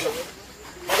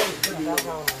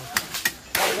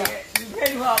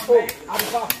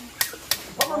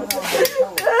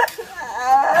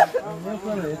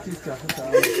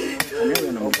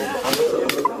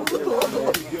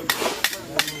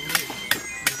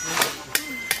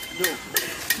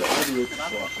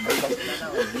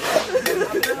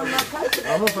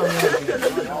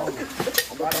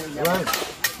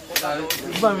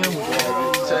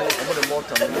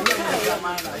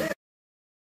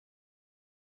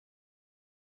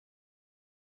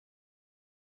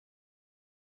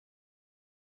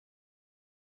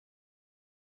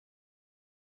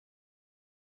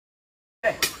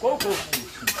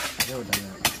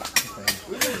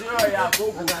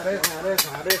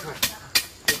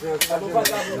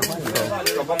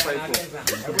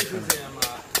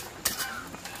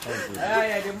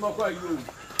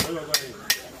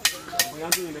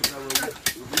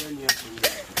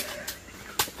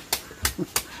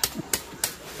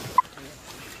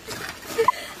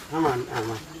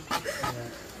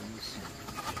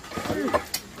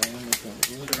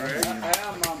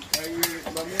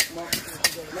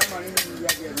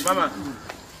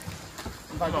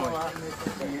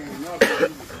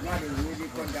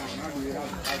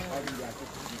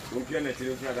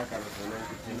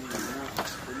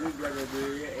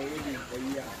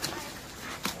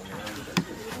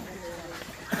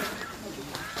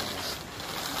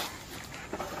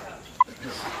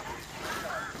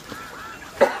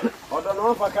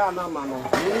Odo fa ka na ma no.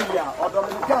 Ya, odo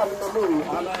me ka na mo.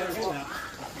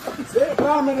 Se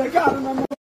pra me ka na mo.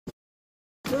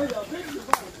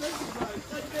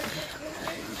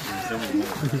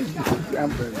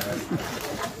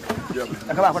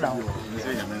 Acaba con đâu.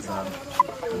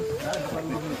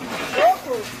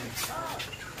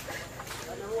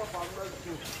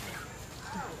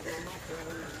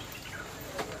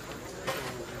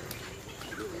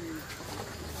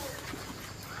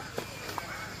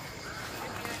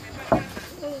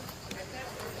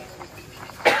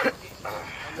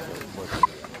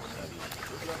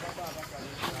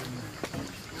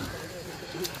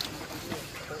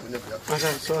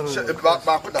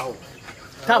 Ba ku da ho.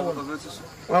 Tawo.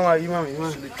 Mama, you mama.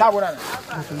 Tawo na.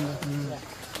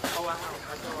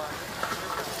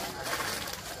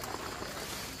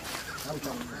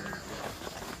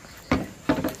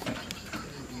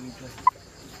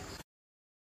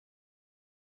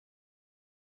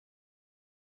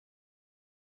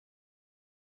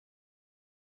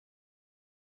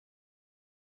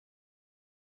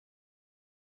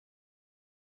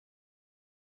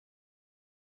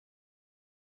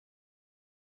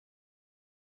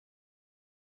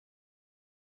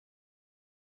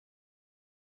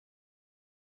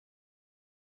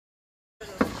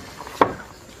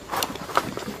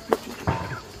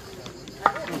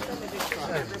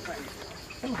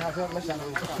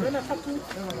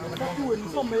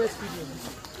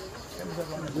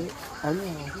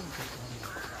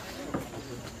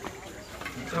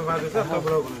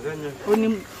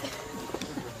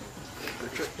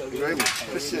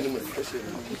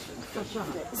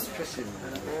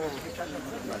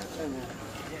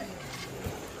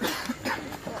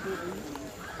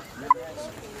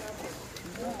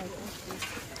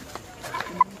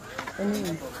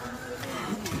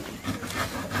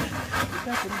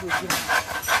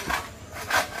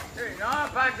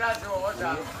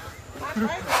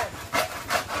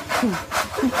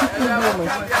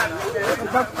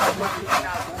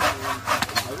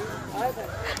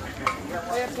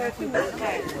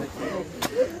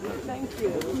 Thank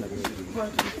you.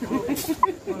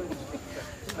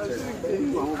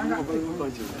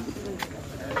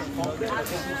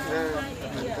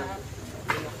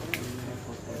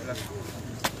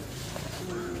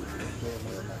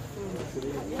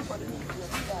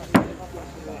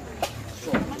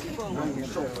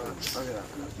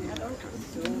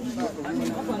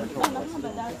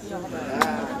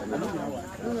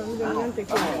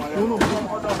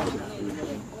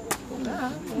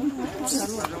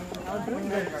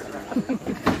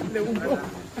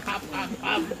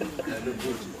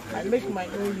 I make my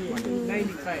own here,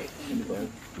 95.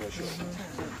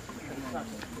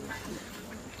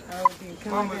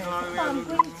 I'm going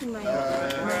to my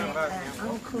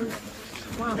uncle's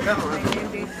one.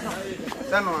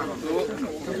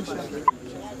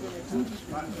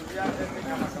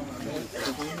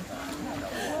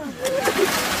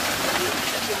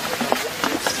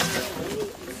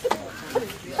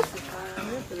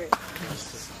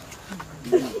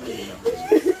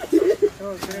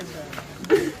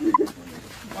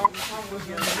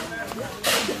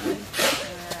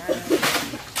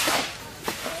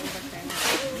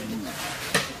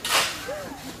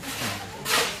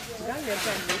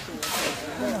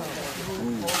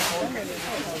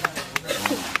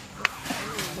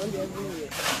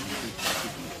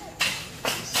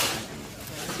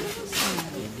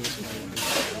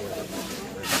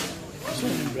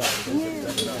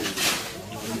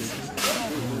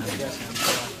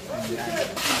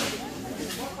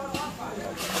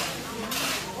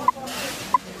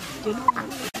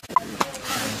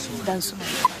 Dance.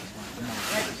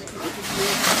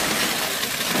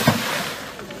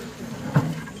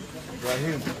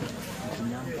 Rahim.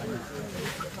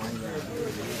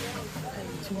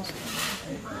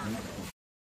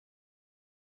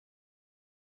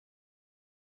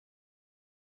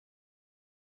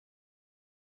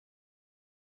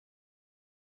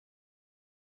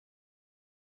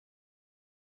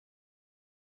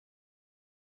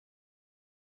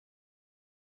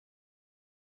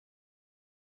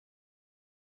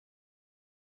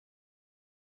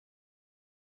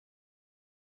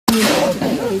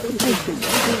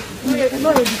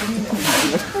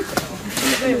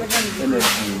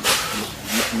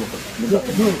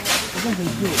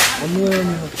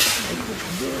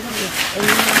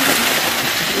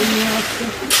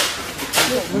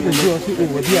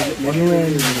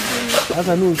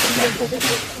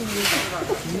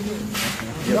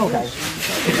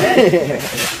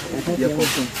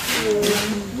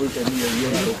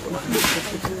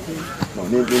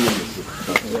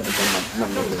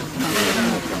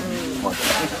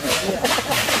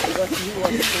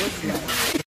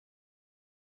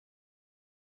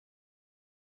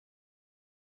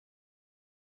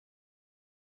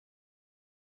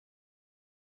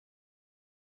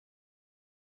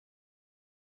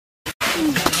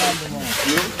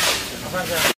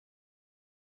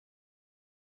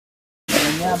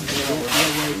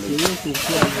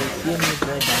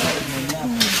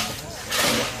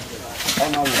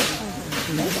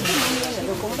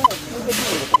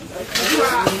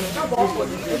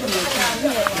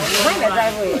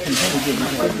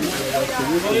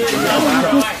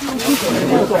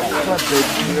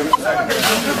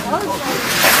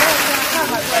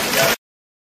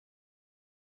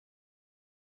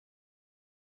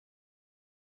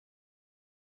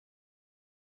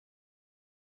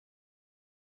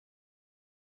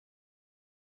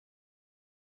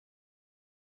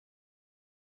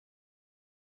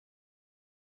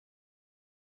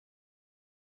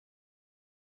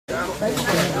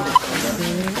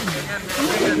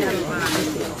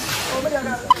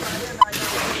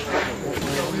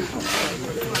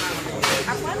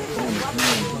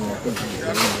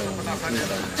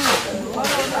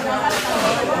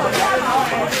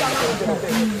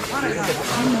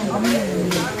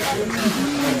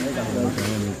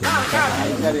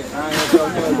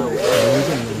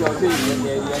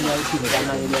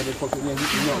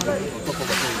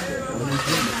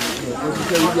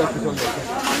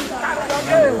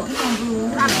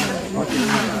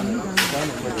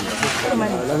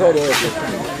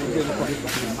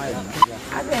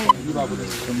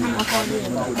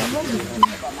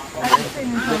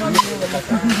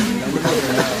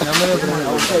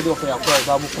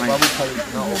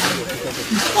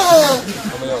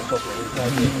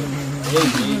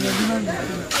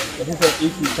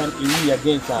 If you can be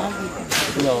against her,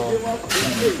 you know,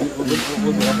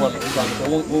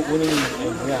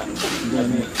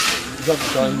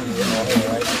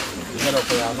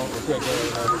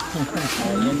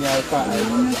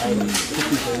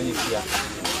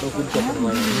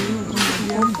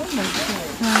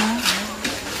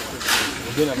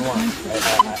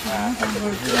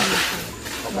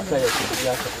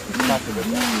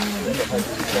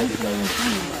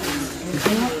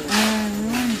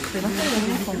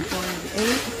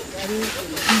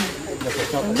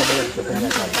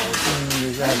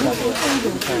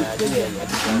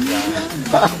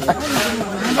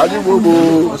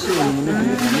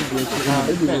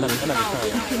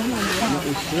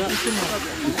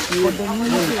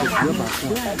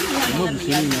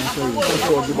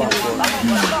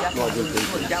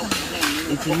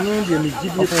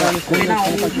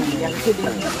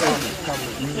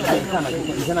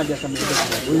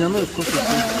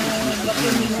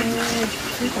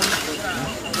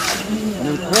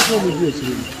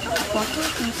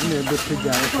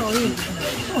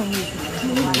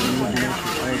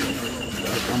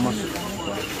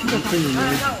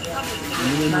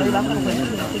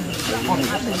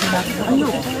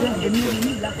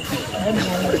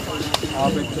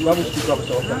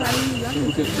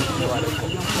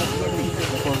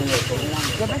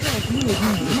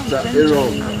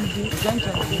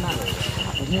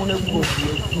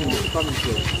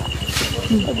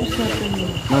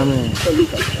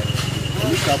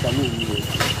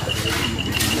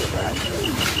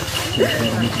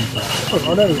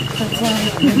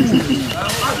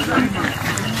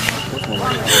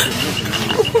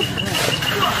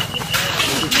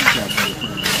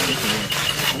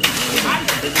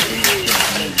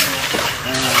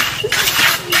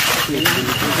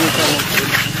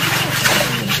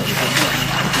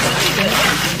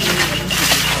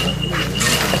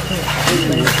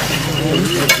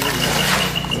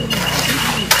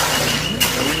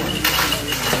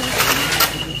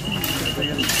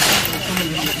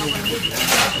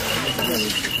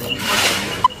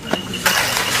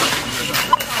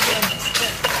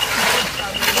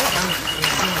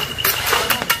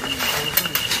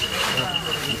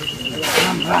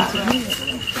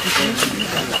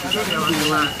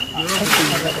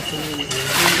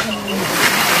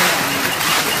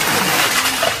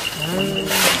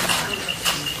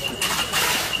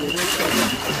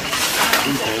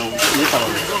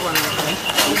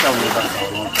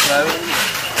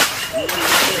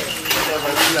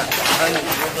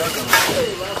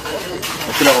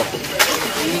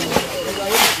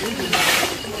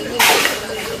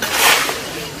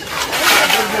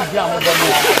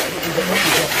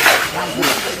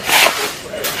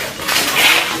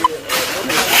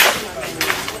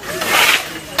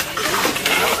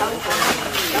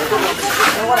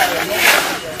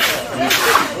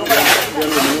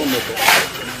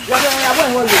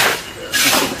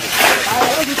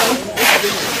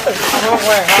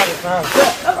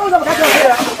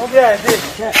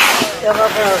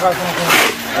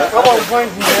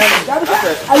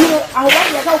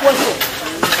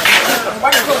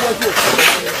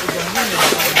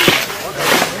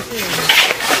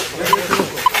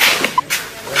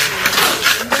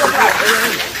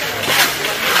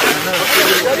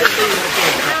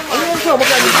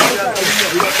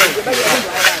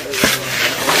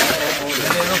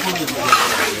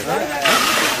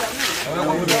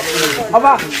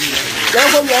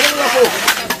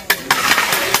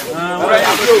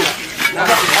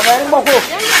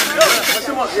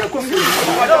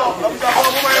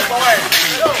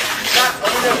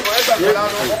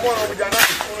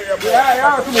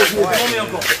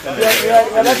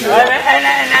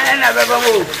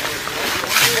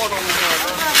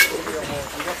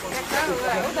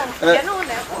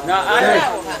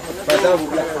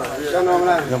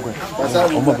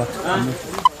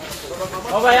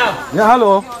 Yeah,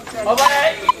 hello.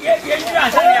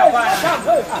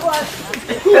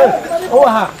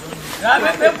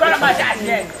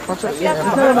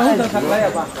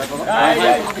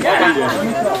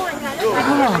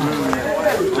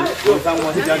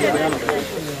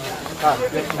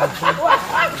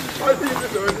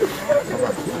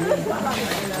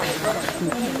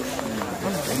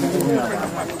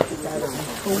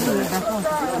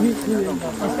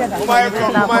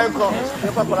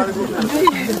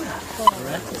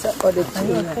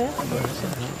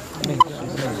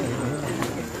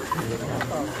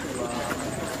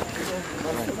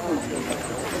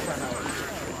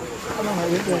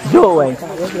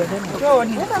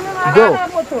 Go.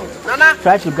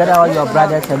 Try to gather all your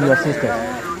brothers and your sisters.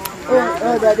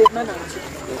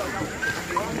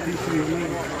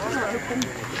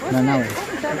 No.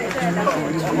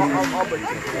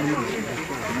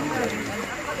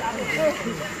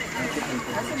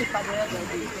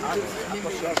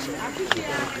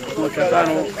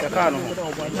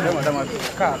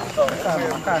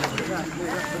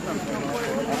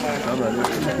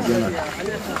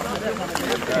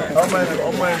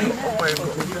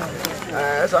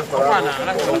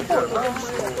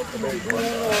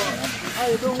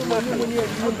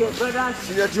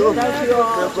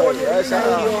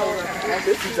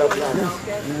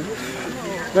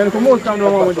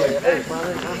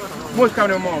 Most come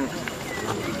to mom.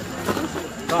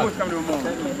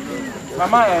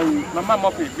 Mama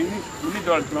mop it. We need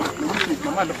dollars.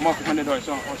 Mama mop $100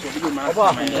 on so big man.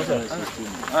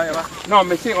 No,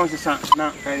 me say on the sun.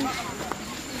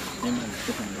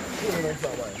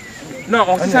 No,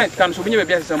 on the side can so be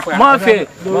be some point. Murphy.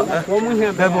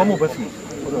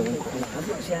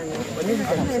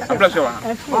 I bless you.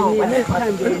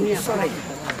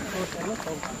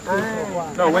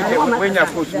 No, when you're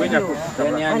push. When you're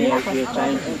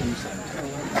trying to do something.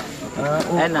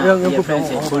 And your friends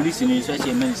say police in such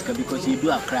a menace because you do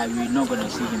a crime, we're not going to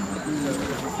see him.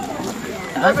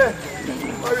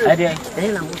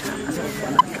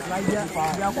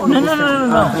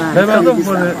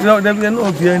 No, there will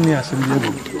not be any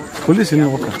assembly. Police in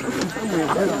Walker.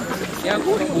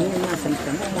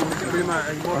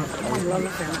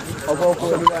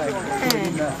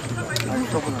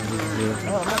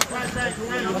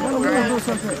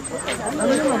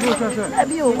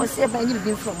 Abi o você vai ir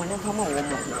bem from one from one.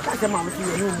 Tá que mal se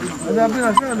eu não. Na bem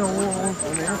assim não.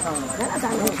 Essa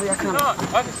não foi a cama.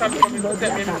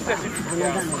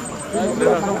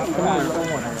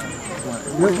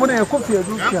 Eu vou nem copiar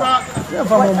do que. Eu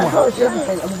vou morrer.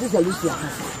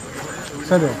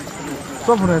 Sabe?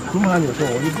 Só por tu mal eu tô,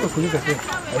 eu vou com isso.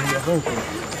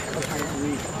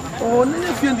 Oh, nem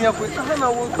é fim de a coisa, tá na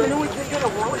outra.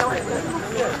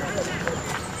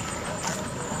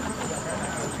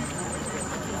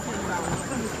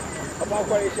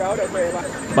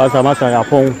 Masa ya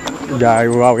Oppong ya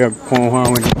wa ya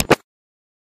kon